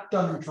 we had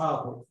done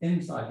trial work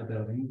inside the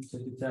building to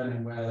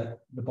determine where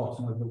the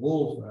bottom of the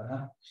walls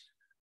were.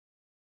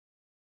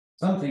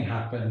 Something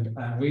happened,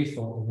 and we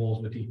thought the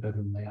walls were deeper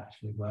than they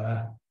actually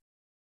were.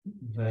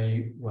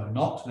 They were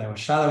not. They were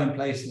shallow in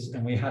places,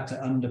 and we had to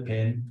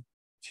underpin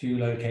 2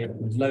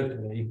 locations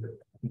locally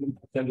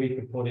so we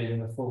could put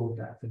in a full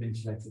depth of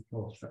insulated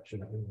floor structure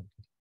that we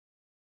wanted.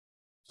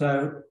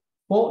 So,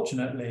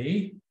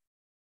 fortunately,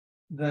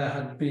 there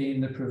had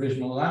been the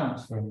provisional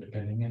allowance for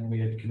underpinning, and we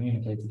had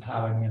communicated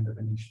how any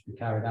underpinning should be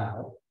carried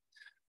out.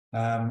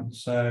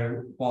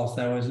 So whilst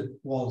there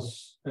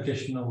was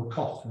additional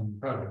cost and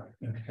program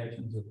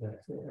implications of this,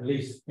 at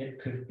least it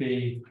could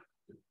be,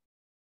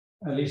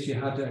 at least you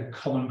had a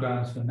common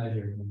grounds for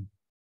measuring,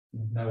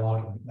 and no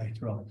argument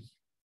later on.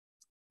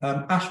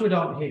 Ashwood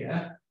aren't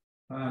here.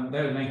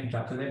 They're the main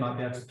contractor. They might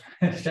be able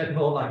to shed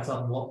more light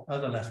on what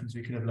other lessons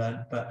we could have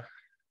learned, but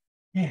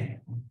yeah.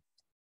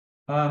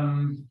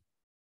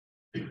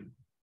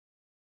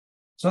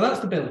 So that's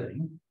the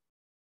building.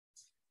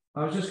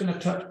 I was just going to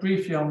touch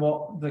briefly on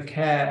what the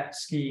care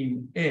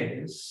scheme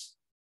is.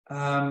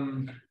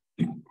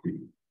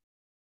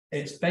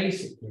 It's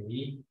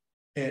basically,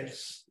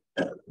 it's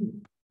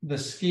the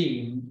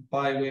scheme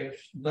by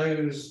which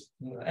those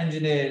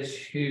engineers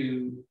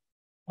who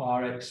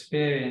are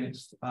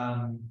experienced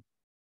and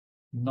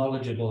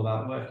knowledgeable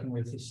about working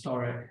with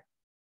historic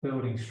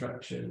building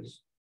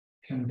structures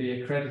can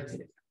be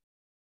accredited.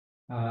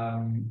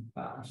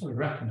 Sort of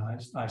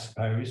recognised, I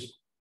suppose.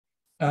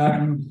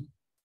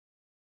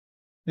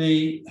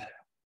 It's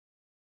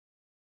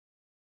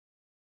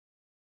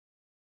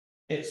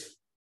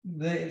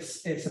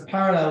a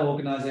parallel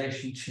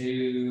organisation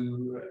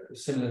to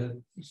similar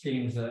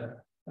schemes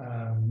that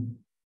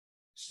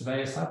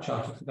surveyors have,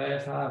 chartered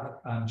surveyors have,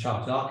 and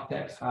chartered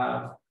architects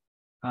have,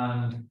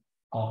 and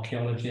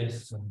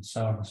archaeologists, and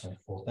so on and so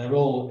forth. They're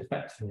all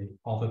effectively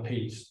of a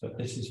piece, but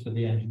this is for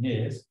the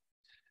engineers.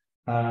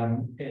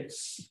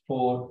 It's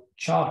for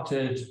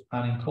chartered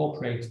and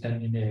incorporated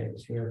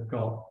engineers who have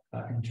got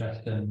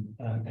interest and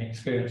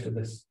experience of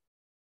this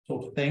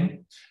sort of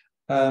thing.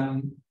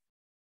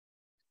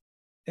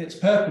 Its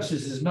purpose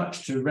is as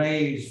much to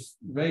raise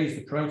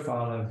the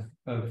profile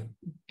of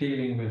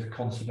dealing with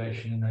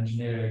conservation and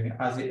engineering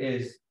as it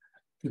is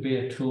to be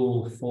a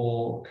tool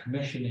for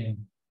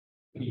commissioning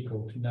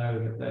people to know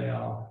that they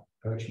are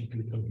approaching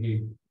people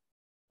who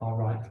are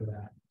right for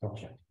their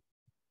project.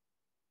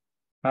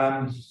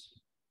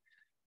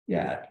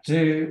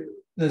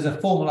 There's a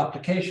formal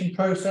application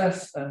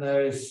process and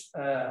there is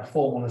a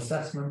formal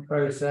assessment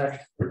process.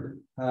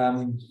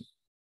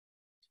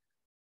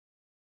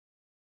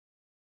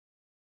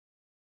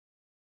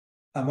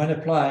 And when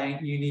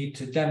applying, you need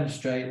to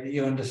demonstrate that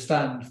you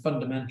understand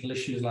fundamental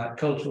issues like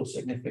cultural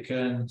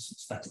significance,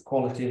 aesthetic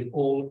quality,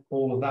 all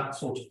of that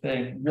sort of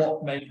thing.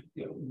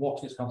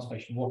 What is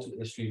conservation? What is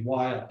history?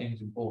 Why are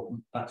things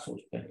important? That sort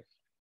of thing.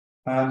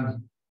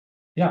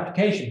 The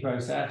application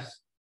process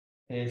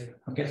is,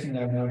 I'm guessing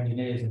there are no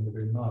engineers in the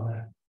room, are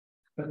there?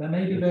 But there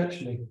may be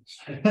virtually.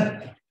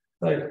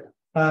 So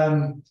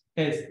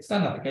it's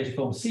standard application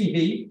form,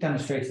 CV,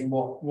 demonstrating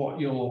what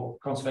your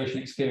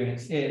conservation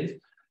experience is.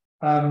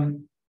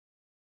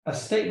 A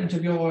statement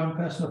of your own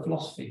personal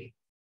philosophy,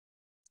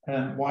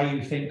 why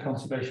you think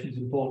conservation is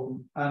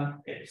important, and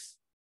it's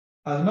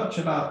as much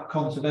about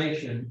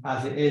conservation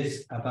as it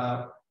is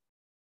about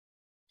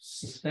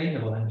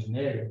sustainable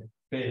engineering,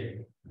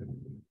 really.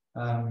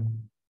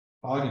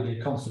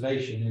 Arguably,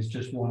 conservation is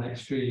just one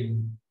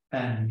extreme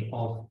end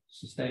of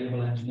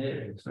sustainable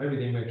engineering. So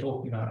everything we're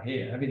talking about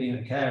here, everything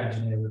that a care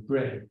engineer would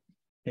bring,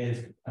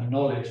 is a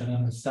knowledge and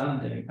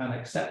understanding and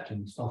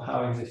acceptance of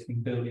how existing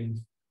buildings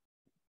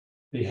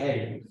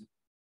behave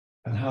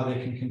and how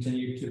they can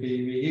continue to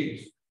be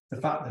reused.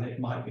 The fact that it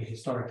might be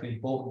historically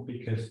important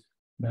because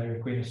Mary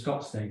Queen of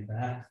Scots stayed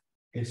there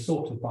is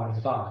sort of by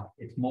the by.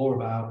 It's more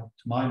about,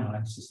 to my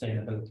mind,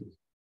 sustainability.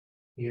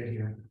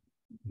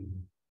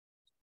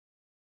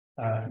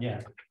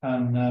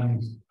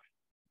 And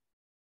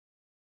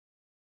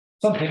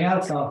something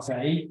else I'll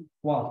say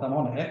whilst I'm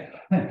on it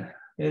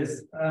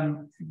is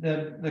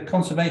the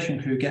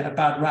conservation crew get a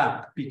bad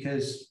rap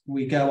because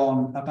we go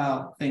on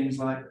about things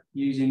like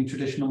using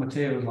traditional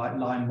materials like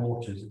lime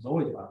mortars. It's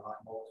always about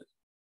lime mortars,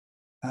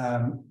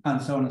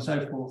 and so on and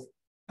so forth.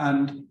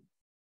 And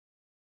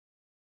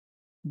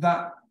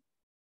that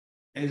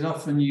is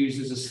often used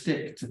as a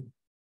stick to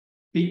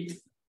beat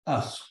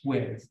us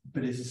with,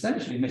 but it's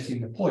essentially missing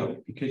the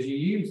point, because you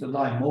use the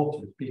lime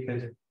mortars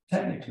because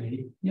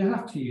technically you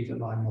have to use a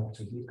lime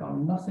mortar. It's got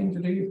nothing to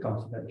do with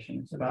conservation.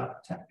 It's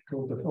about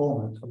technical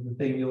performance of the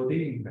thing you're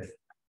dealing with.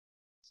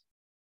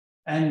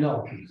 End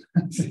of.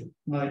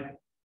 Like,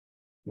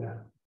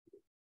 yeah.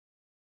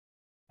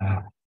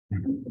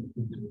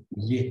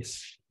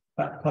 Yes.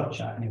 That pub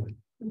chat anyway.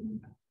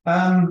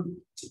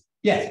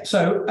 Yeah,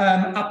 so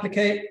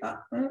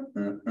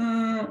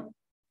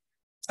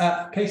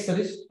case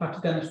studies. I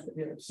have to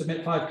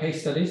submit 5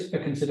 case studies for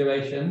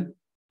consideration.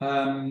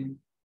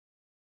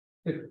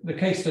 The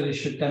case studies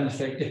should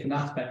demonstrate different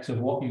aspects of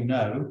what you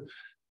know,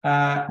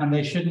 and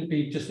they shouldn't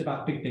be just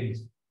about big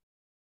things.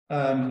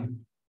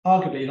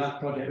 Arguably, that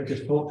project we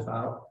just talked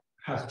about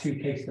has 2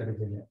 case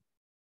studies in it.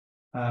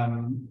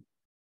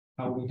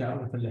 How we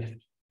dealt with the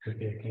lift could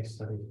be a case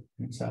study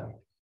in itself.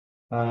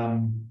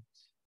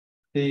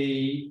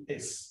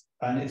 It's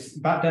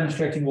about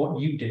demonstrating what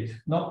you did,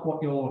 not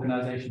what your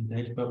organisation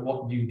did, but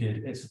what you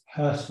did. It's a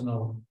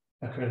personal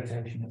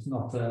accreditation. It's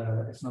not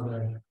a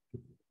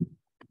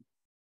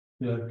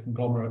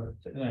conglomerate,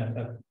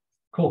 a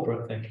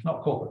corporate thing. It's not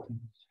a corporate thing.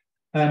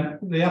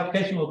 The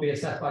application will be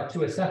assessed by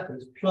 2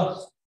 assessors,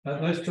 plus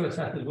those 2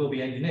 assessors will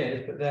be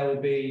engineers, but there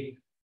will be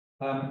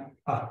a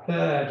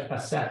 3rd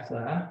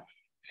assessor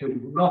who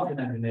is not an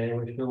engineer,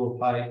 which will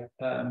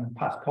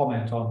pass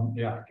comment on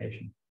the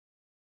application.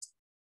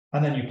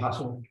 And then you pass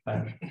on.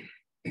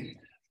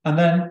 And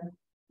then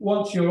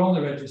once you're on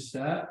the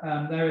register,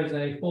 there is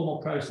a formal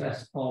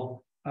process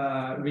of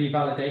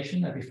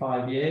revalidation every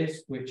 5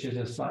 years, which is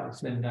a slightly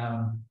slimmed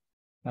down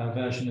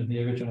version of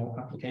the original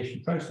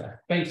application process.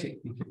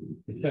 Basically,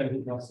 to show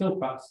that you are still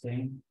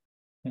practicing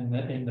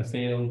in the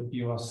field,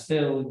 you are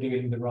still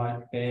doing the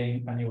right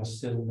thing, and you are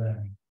still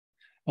learning.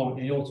 Oh,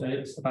 and also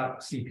it's about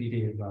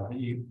CPD as well. That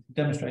you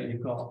demonstrate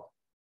you've got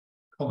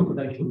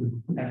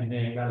conservation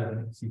engineering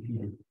relevant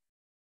CPD.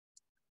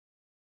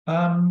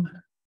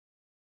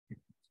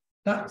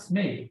 That's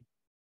me.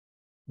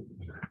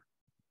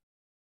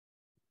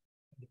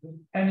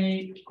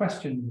 Any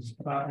questions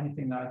about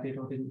anything that I did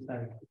or didn't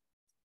say?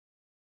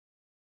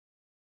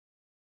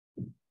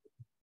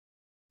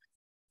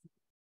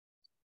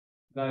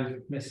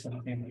 Those missed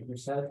something that you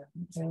said?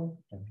 So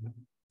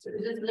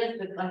is it left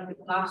with like the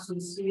glass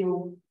and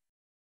steel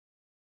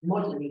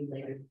modelling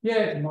there?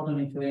 Yeah, it's a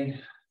modelling thing.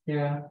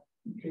 Yeah.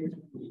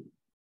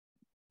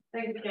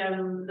 I think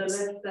the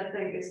lift, I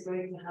think, is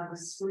going to have a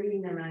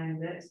screen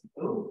around it.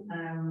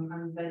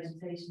 And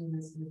vegetation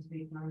is going to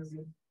be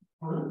planted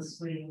on the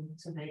screen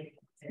to make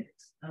it,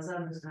 as I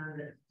understand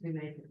it, to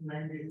make it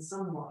blended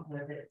somewhat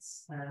with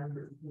its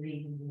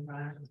leading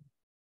environment.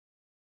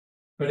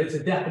 But it's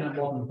a definite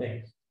modern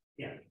thing.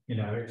 Yeah. You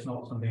know, it's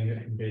not something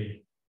that can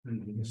be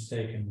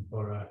mistaken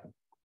for a.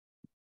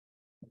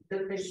 I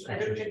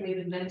don't think we've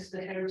invented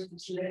the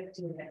heritage left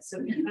yet, so.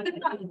 But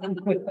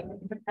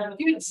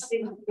you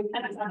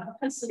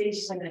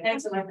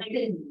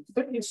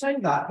say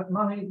that, but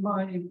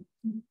my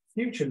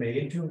future me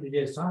in 200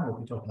 years' time will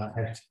be talking about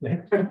heritage.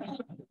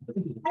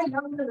 I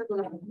love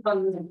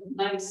the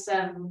nice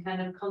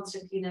kind of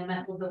concertina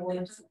metal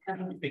buildings. How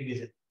big is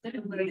it?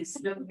 It's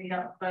looking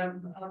up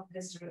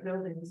historic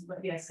buildings,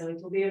 but yeah, so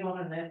it will be a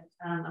modern lift,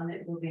 and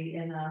it will be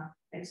in a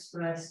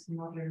express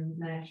modern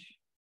mesh.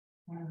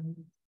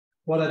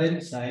 What I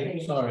didn't say,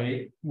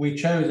 sorry, we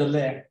chose a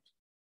lift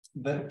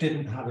that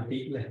didn't have a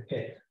deep lift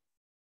pit.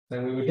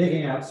 So we were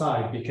digging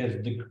outside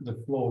because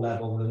the floor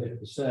level the lift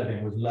was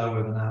serving was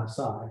lower than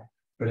outside,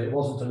 but it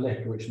wasn't a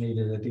lift which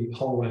needed a deep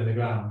hole in the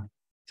ground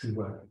to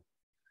work.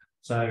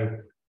 So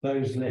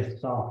those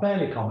lifts are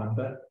fairly common,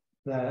 but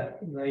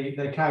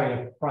they carry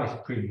a price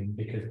premium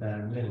because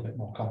they're a little bit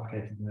more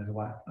complicated than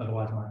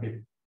otherwise might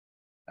be.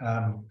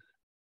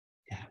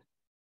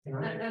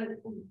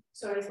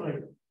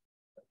 Sorry.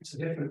 It's a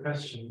different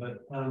question,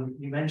 but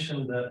you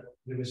mentioned that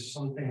there was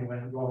something that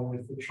went wrong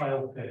with the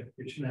trial pit,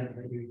 which meant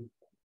that you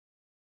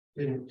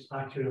didn't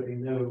accurately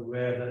know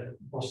where the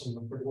bottom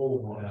of the wall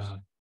was. Yeah.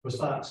 Was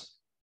that,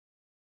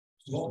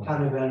 what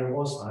kind of error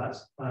was that?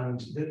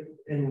 And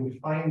in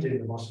finding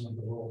the bottom of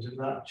the wall, did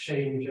that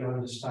change your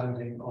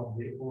understanding of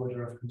the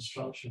order of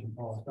construction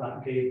of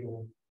that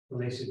gable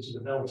related to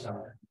the bell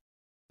tower?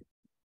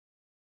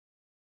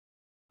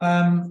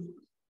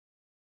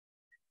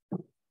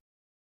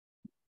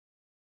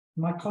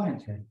 My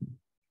client here.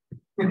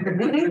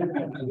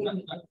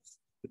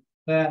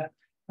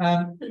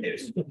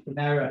 It's just an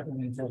error in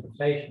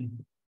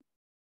interpretation.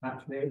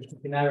 Actually, it was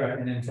just an error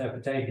in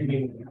interpretation.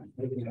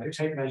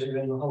 Take measure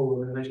in the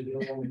hole and measure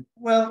the hole.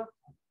 Well,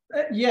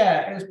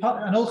 yeah, it was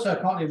part, and also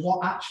partly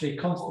what actually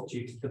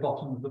constituted the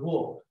bottom of the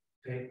wall.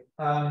 Okay.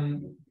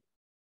 You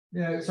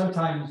know,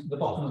 sometimes the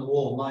bottom of the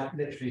wall might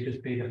literally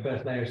just be the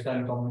first layer of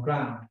stones on the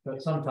ground,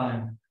 but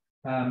sometimes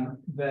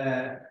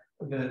the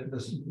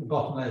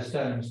bottom layer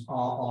stones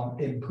are on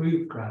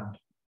improved ground,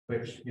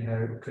 which, you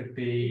know, could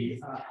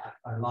be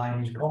a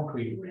lined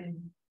concrete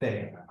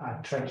thing,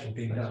 a trench has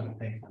been done, I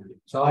think.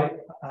 So I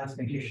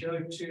think You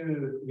showed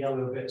two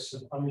yellow bits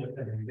of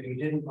underpinning, but you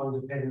didn't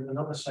underpin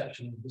another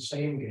section of the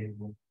same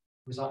gable.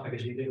 Was that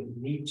because you didn't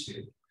need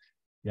to?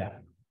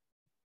 Yeah.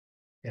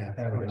 Yeah,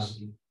 there we go.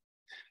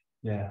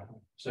 Yeah.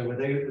 So were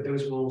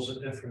those walls at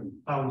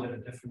found at a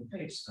different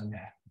pace then?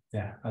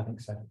 Yeah, I think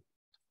so.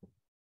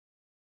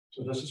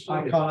 So there's a I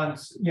story. can't.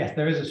 Yes,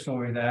 there is a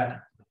story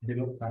there. If you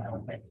look back, I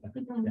think.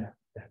 Yeah.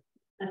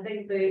 I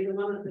think the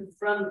one at the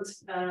front,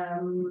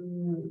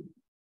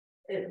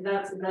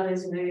 that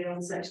is really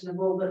old section of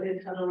wall, but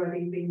it had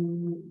already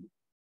been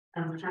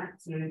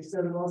hacked through,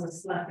 so there was a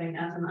slapping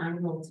at an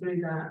angle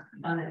through that,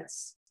 and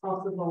it's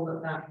possible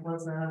that that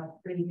was a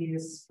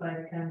previous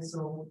by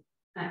council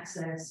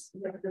access.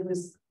 There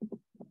was,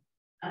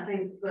 I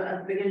think, but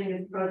at the beginning of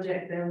the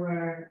project there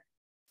were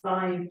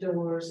 5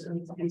 doors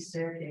and 3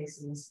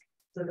 staircases.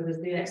 So there was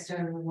the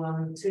external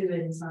one, 2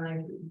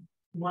 inside.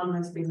 One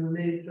has been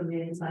removed from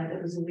the inside.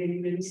 It was a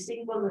really, really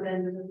steep one that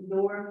ended at the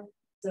door.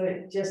 So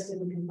it just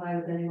didn't comply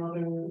with any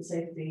modern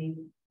safety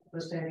for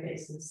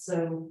staircases.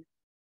 So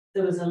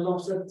there was a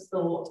lot of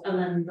thought. And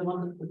then the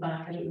one at the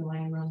back, I don't know why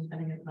I'm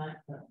running at the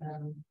back, but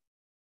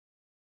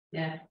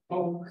yeah,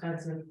 all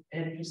kinds of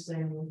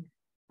interesting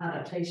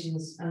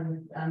adaptations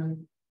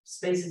and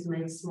spaces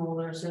made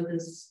smaller. So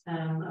there's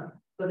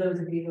for those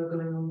of you who are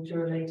going on the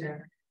tour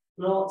later,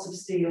 lots of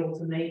steel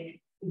to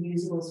make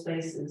usable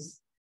spaces,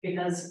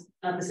 because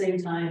at the same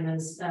time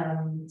as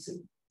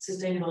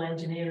sustainable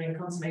engineering,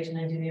 conservation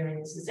engineering,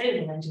 and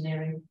sustainable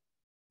engineering,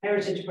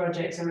 heritage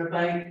projects are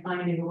about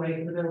finding a way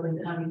for the building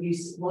to have a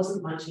use. It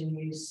wasn't much in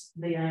use.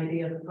 The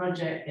idea of the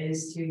project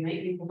is to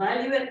make people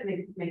value it,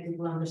 make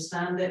people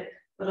understand it,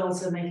 but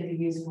also make it a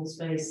usable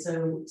space.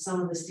 So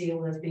some of the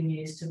steel has been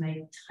used to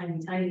make tiny,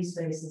 tiny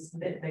spaces a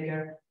bit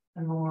bigger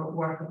and more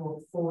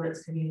workable for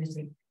its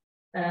community.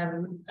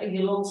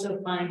 You'll also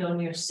find on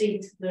your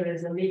seat there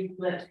is a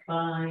leaflet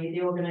by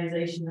the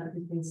organisation that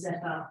has been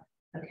set up,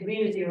 a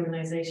community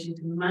organisation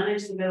to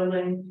manage the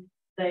building.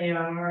 They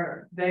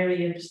are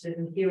very interested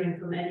in hearing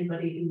from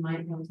anybody who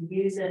might want to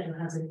use it and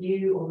has a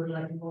view or would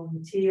like to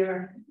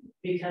volunteer,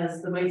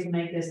 because the way to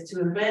make this,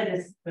 to embed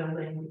this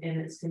building in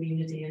its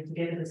community and to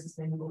give it a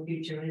sustainable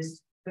future, is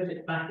to put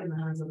it back in the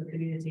hands of the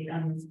community,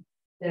 and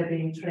they're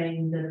being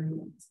trained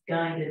and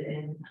guided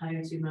in how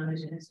to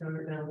manage a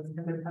historic building.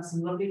 They're going to have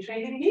some lovely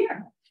training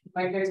here.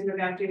 Like there's look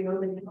after your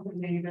building,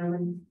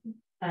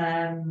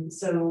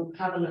 so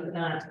have a look at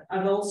that.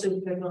 I've also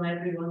put on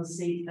everyone's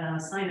seat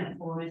sign up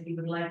form if you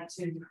would like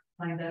to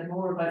find out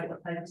more about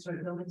what Parish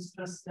Historic Buildings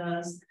Trust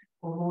does,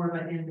 or more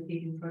about the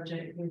Inverkeithing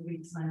project. Feel free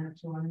to sign up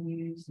to our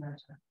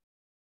newsletter.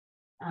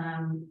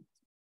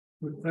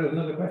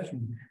 Another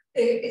question.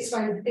 It's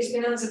fine. It's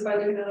been answered by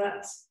looking at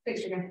that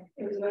picture again.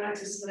 It was about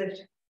access to the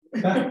lift.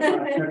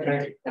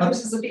 Okay. That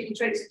was just the people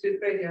traipsing through the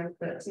graveyard,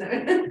 but no.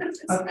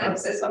 It's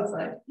access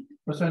outside.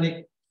 Was there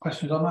any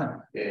questions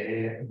online?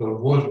 There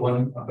was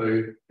one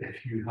about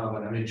if you have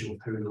an image of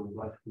how the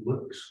lift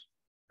looks.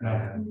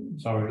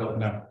 Sorry,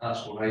 no.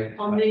 That's all right.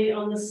 On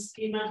the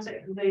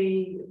schematic,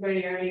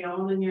 very early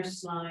on in your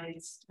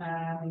slides,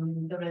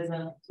 there is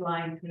a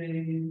slide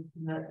through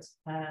that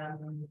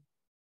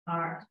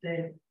Art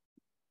did.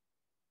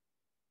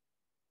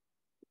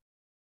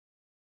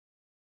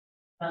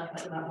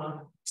 That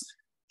one.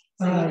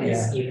 So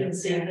you can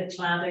see the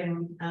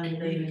cladding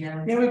and the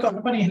yeah, we've got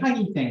the funny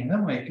hanging thing,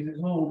 haven't we? Because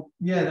it's all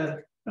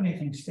the funny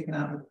thing sticking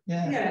out.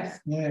 Yeah.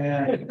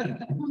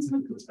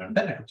 Technical term.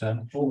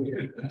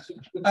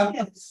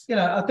 Yes. You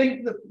know, I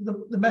think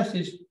the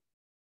message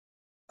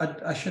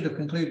I should have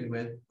concluded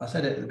with, I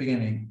said it at the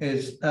beginning,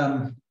 is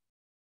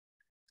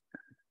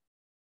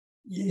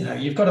you know,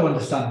 you've got to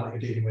understand what you're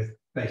dealing with.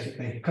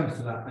 Basically, it comes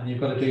to that, and you've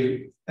got to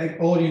do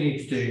all you need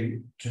to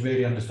do to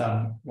really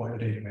understand what you're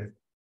dealing with.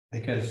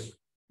 Because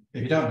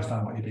if you don't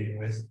understand what you're dealing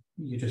with,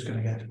 you're just going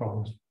to get to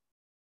problems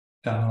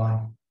down the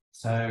line.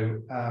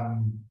 So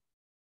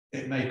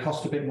it may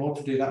cost a bit more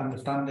to do that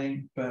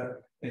understanding,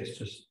 but it's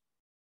just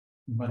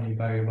money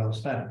very well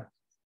spent.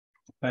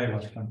 Very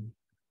well spent.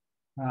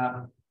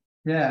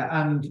 Yeah,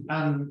 and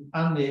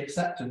the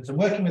acceptance and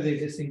working with the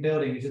existing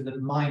buildings is the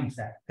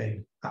mindset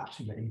thing.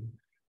 Actually,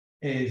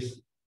 is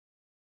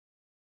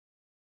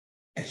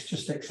it's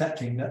just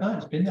accepting that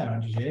it's been there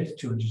 100 years,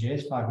 200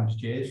 years, 500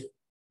 years.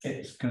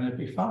 It's going to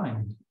be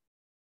fine.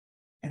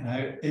 You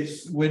know,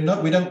 we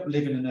don't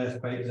live in an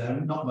earthquake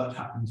zone. Not much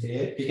happens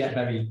here. You get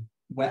very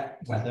wet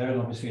weather,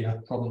 and obviously you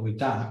have problems with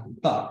damp.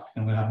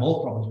 And we have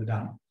more problems with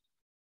damp.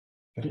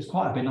 But it's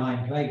quite a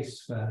benign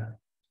place for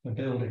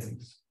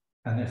buildings.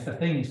 And if the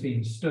thing's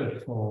been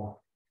stood for,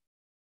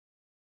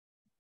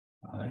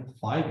 I don't know,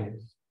 5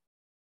 years,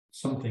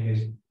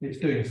 it's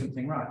doing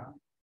something right.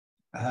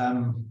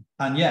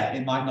 And yeah,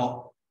 it might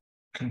not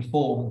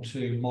conform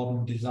to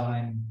modern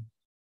design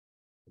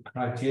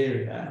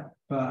criteria,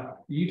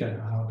 but you don't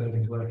know how a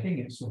building's working.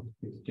 It's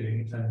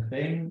doing its own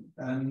thing,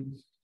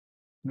 and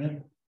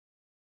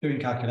doing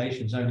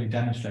calculations only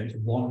demonstrates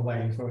one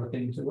way for a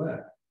thing to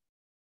work.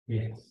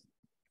 Yes.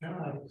 Can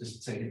I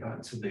just take it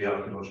back to the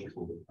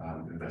archaeological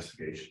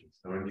investigations?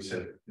 And when you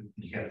said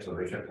they kept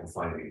on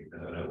finding,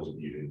 and it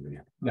wasn't you in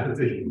the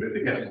division, but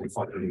they kept on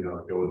finding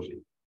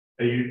archaeology.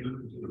 Are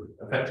you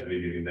effectively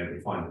meaning they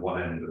can find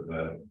one end of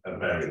a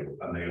burial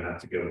and they're going to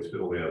have to go to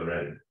all the other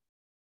end?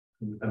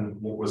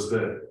 And what was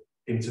the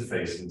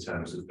interface in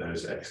terms of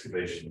those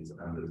excavations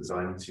and the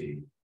design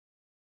team?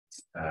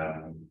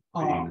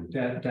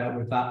 Dealt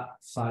with that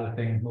side of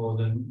things more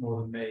than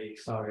me.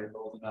 Sorry,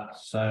 more than that.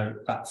 So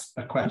that's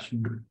a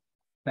question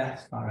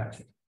best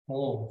directed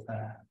all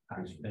there.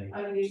 Actually,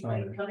 are you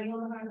coming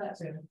on about that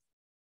too?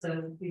 So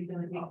you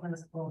can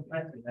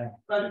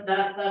but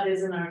that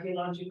is an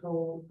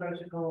archaeological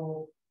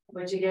protocol,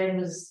 which again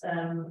was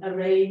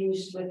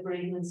arranged with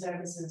bereavement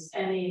services.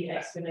 Any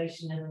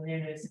excavation in an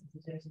area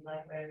institution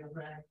like Royal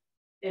Burgh,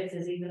 if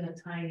there's even a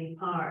tiny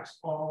part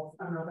of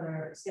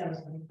another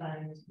skeleton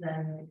found,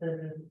 then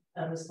there's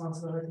a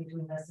responsibility to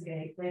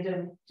investigate. They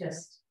don't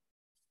just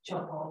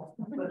chop off,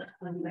 but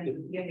they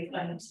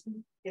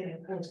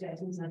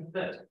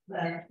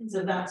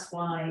so that's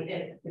why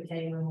it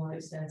became a more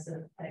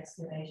extensive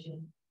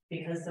excavation,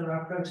 because there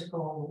are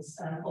protocols,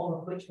 all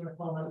of which were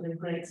followed with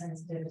great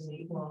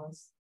sensitivity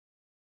was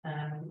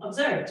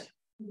observed.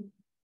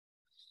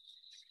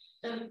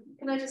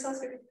 Can I just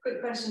ask a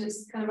quick question?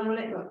 It's kind of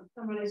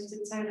unrelated to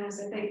the townhouse,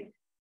 I think.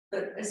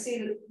 But I see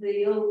that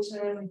the old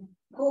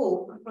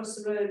hall across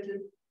the road,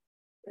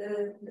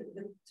 the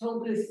toll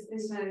booth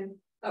is now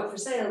out for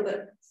sale,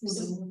 but which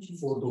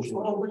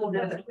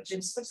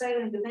is for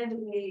sale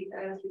independently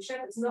through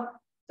Shepherd's,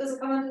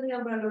 doesn't come under the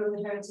umbrella of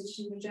the Heritage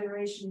and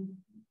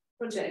Regeneration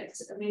project.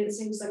 I mean, it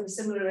seems like a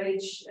similar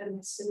age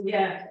and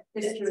similar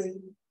history.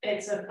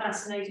 It's a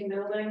fascinating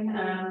building.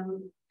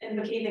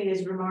 Inverkeithing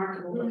is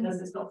remarkable because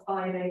it's got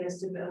 5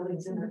 A-listed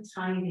buildings in a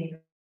tiny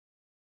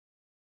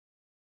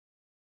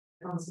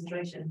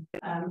concentration.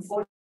 And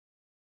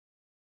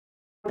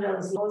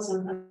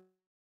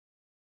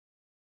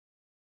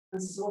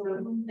sort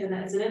of, and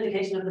it's an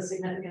indication of the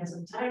significance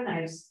of the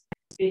townhouse,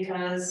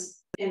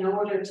 because in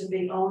order to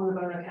be on the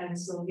borough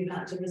council, you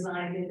had to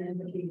reside in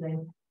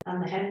Inverkeithing,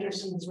 and the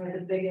Hendersons were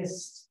the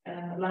biggest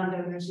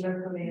landowners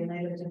locally, and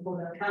they lived in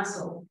Fordell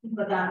Castle,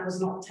 but that was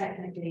not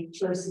technically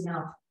close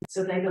enough,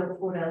 so they built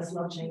Fordell's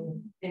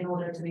Lodging in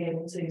order to be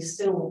able to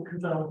still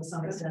control to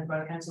some extent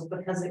borough council,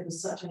 because it was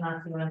such an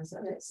affluent,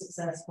 such a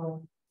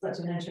successful, such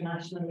an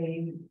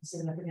internationally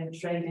significant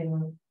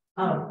trading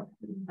hub.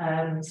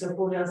 So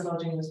Fordell's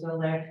Lodging was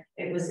built there.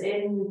 It was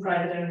in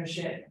private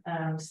ownership,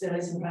 still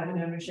is in private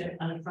ownership,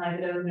 and a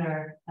private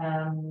owner.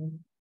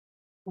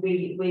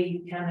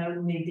 We can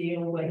only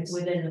deal with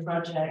within the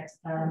project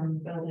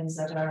buildings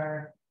that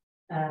are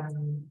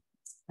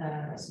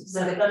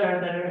that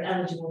are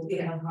eligible to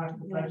become part of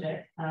the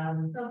project.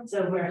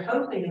 So we're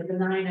hoping that the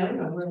 9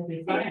 owner will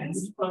be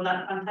financed for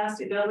that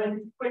fantastic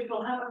building, which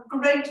will have a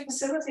great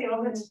facility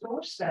on its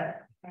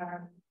doorstep.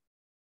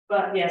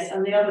 But yes,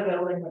 and the other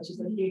building, which is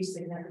of huge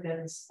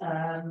significance,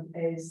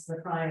 is the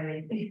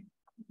Priory,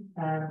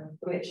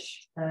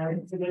 which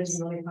is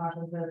originally part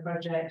of the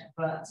project,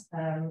 but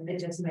it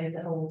just made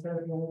the whole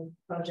total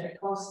project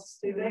costs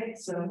too big.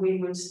 So we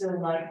would still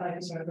like, our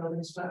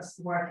building trusts,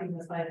 working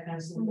with Fife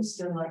Council, would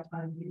still like to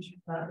find a future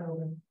for that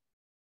building.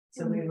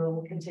 So we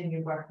will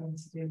continue working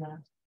to do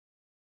that.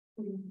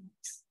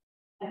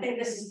 I think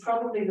this is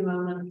probably the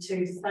moment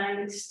to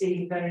thank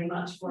Steve very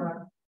much for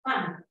a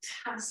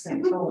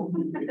fantastic talk.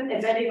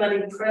 If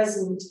anybody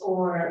present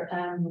or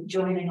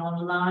joining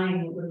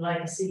online would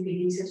like a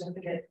CPD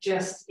certificate,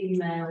 just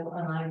email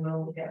and I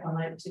will get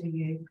one out to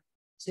you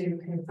to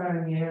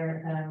confirm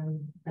your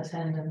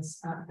attendance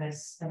at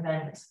this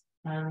event.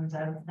 And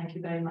thank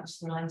you very much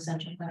to the Lime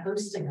Centre for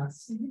hosting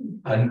us.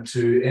 And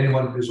to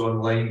anyone who's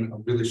online,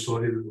 I'm really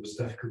sorry that there was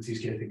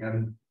difficulties getting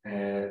in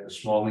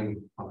this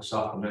morning or this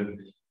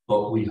afternoon.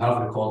 But we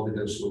have recorded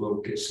it, so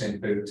they'll get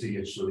sent out to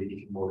you so that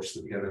you can watch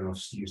the beginning of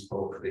Steve's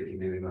talk that you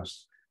may have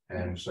missed.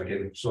 So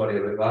again, sorry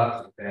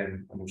about that,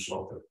 and we'll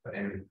sort it. But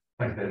anyway,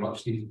 thank you very much,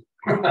 Steve.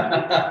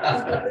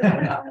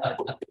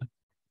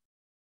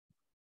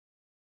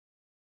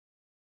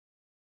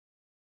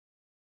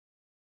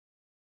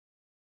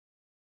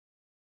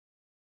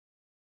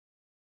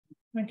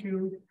 Thank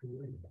you.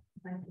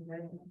 Thank you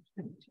very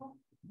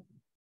much.